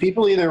me, but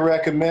people either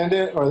recommend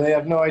it or they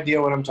have no idea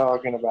what I'm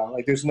talking about.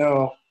 Like, it's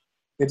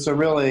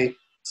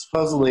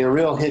supposedly a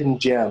real hidden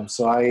gem.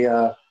 So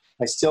I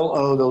still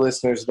owe the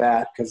listeners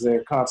that because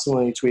they're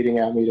constantly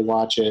tweeting at me to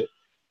watch it,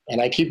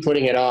 and I keep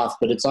putting it off.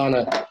 But it's on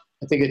I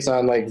think it's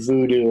on like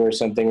Vudu or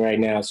something right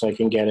now, so I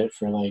can get it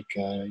for like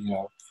a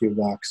few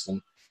bucks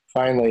and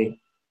finally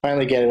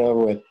get it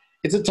over with.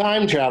 It's a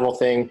time travel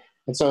thing,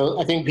 and so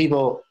I think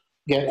people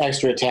get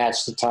extra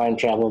attached to time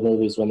travel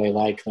movies when they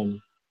like them.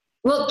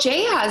 Well,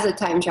 Jay has a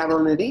time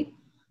travel movie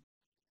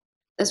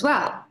as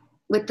well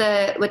with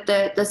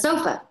the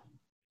sofa.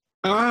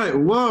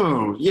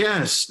 Whoa,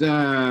 yes.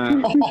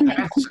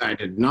 I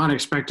did not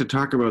expect to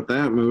talk about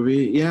that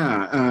movie.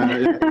 Yeah,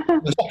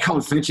 it's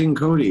called Fetching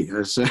Cody.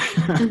 It's a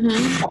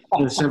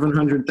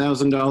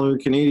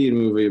 $700,000 Canadian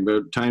movie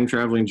about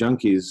time-traveling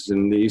junkies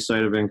in the east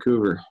side of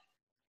Vancouver.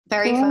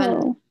 Very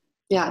fun.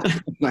 Yeah.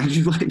 Glad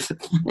you liked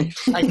it.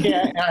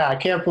 I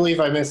can't believe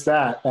I missed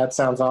that. That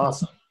sounds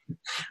awesome.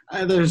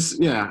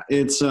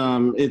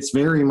 It's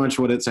very much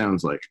what it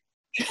sounds like.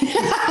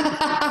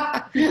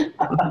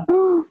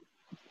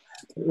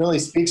 It really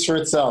speaks for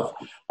itself.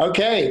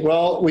 Okay,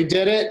 well, we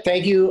did it.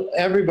 Thank you,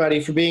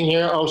 everybody, for being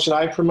here. Oh, should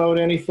I promote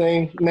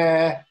anything?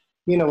 Nah,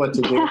 you know what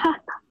to do.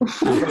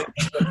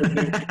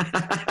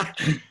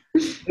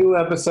 2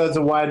 episodes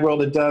of Wide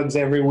World of Doug's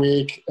every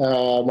week.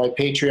 My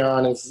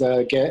Patreon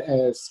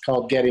is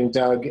called Getting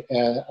Doug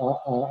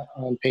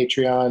on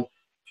Patreon.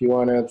 If you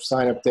want to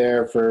sign up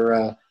there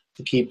to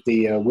keep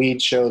the weed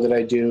show that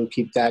I do,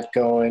 keep that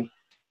going.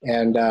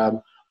 And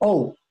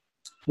one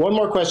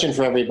more question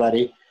for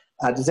everybody.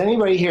 Does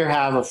anybody here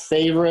have a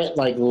favorite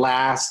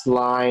last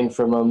line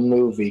from a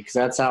movie? Because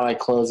that's how I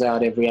close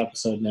out every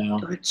episode now.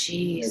 Oh,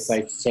 jeez. It's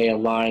like say a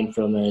line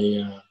from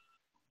a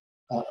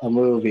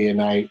movie, and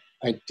I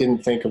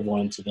didn't think of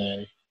one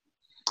today.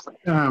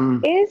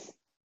 Is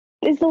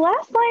the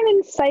last line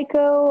in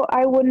Psycho,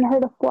 I wouldn't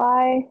hurt a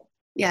fly?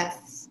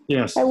 Yes.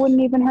 Yes. I wouldn't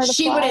even hurt a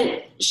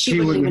fly.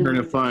 She wouldn't hurt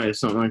a fly,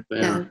 something like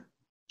that. No.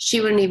 She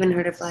wouldn't even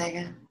hurt a fly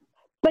again.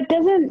 But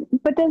doesn't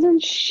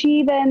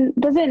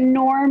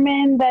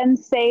Norman then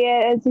say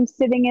it as he's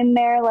sitting in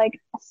there like,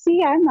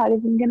 see, I'm not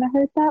even gonna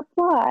hurt that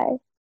fly.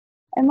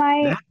 Am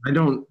I? That might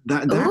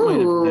have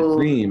been a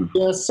dream.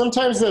 Yeah,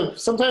 sometimes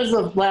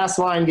the last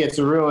line gets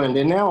ruined,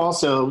 and now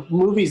also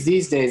movies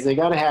these days they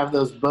got to have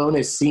those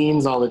bonus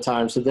scenes all the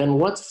time. So then,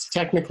 what's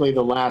technically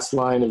the last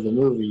line of the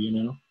movie?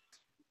 You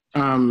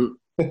know.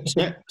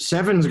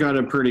 Seven's got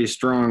a pretty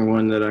strong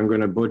one that I'm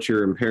going to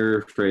butcher and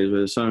paraphrase,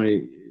 but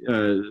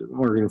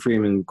Morgan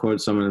Freeman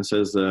quotes someone and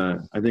says, I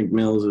think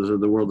Mills is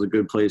the world's a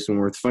good place and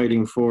worth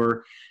fighting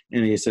for.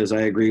 And he says,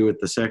 I agree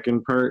with the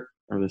second part,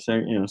 or the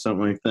second,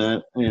 something like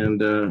that.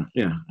 And and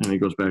he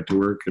goes back to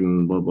work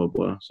and blah, blah,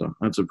 blah. So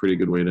that's a pretty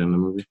good way to end the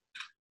movie.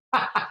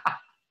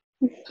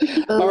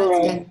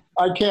 All right.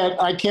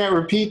 I can't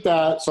repeat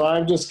that, so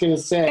I'm just going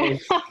to say,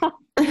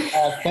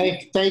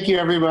 thank you,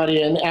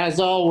 everybody. And as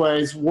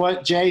always,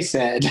 what Jay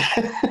said.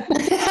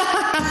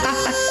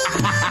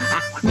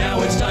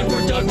 Now it's time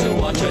for Doug to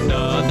watch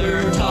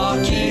another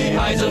talkie.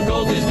 Eyes of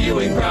gold, his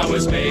viewing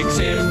prowess makes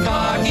him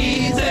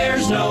cocky.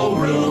 There's no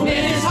room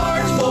in his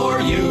heart for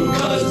you,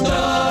 'cause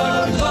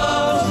Doug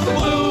loves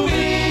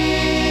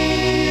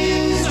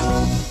movies.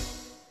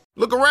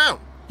 Look around.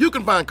 You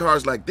can find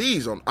cars like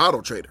these on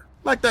AutoTrader,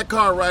 like that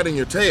car riding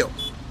your tail.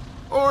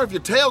 Or if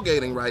you're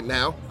tailgating right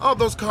now, all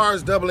those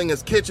cars doubling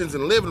as kitchens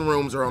and living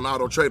rooms are on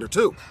AutoTrader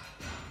too.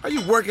 Are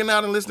you working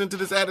out and listening to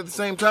this ad at the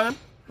same time?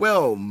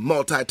 Well,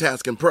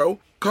 multitasking pro,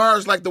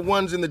 cars like the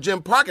ones in the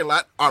gym parking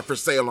lot are for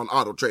sale on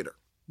AutoTrader.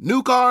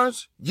 New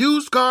cars,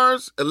 used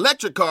cars,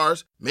 electric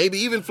cars, maybe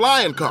even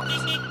flying cars.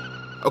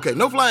 Okay,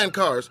 no flying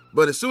cars,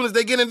 but as soon as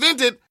they get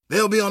invented,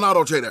 they'll be on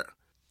AutoTrader.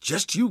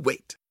 Just you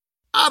wait.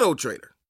 AutoTrader.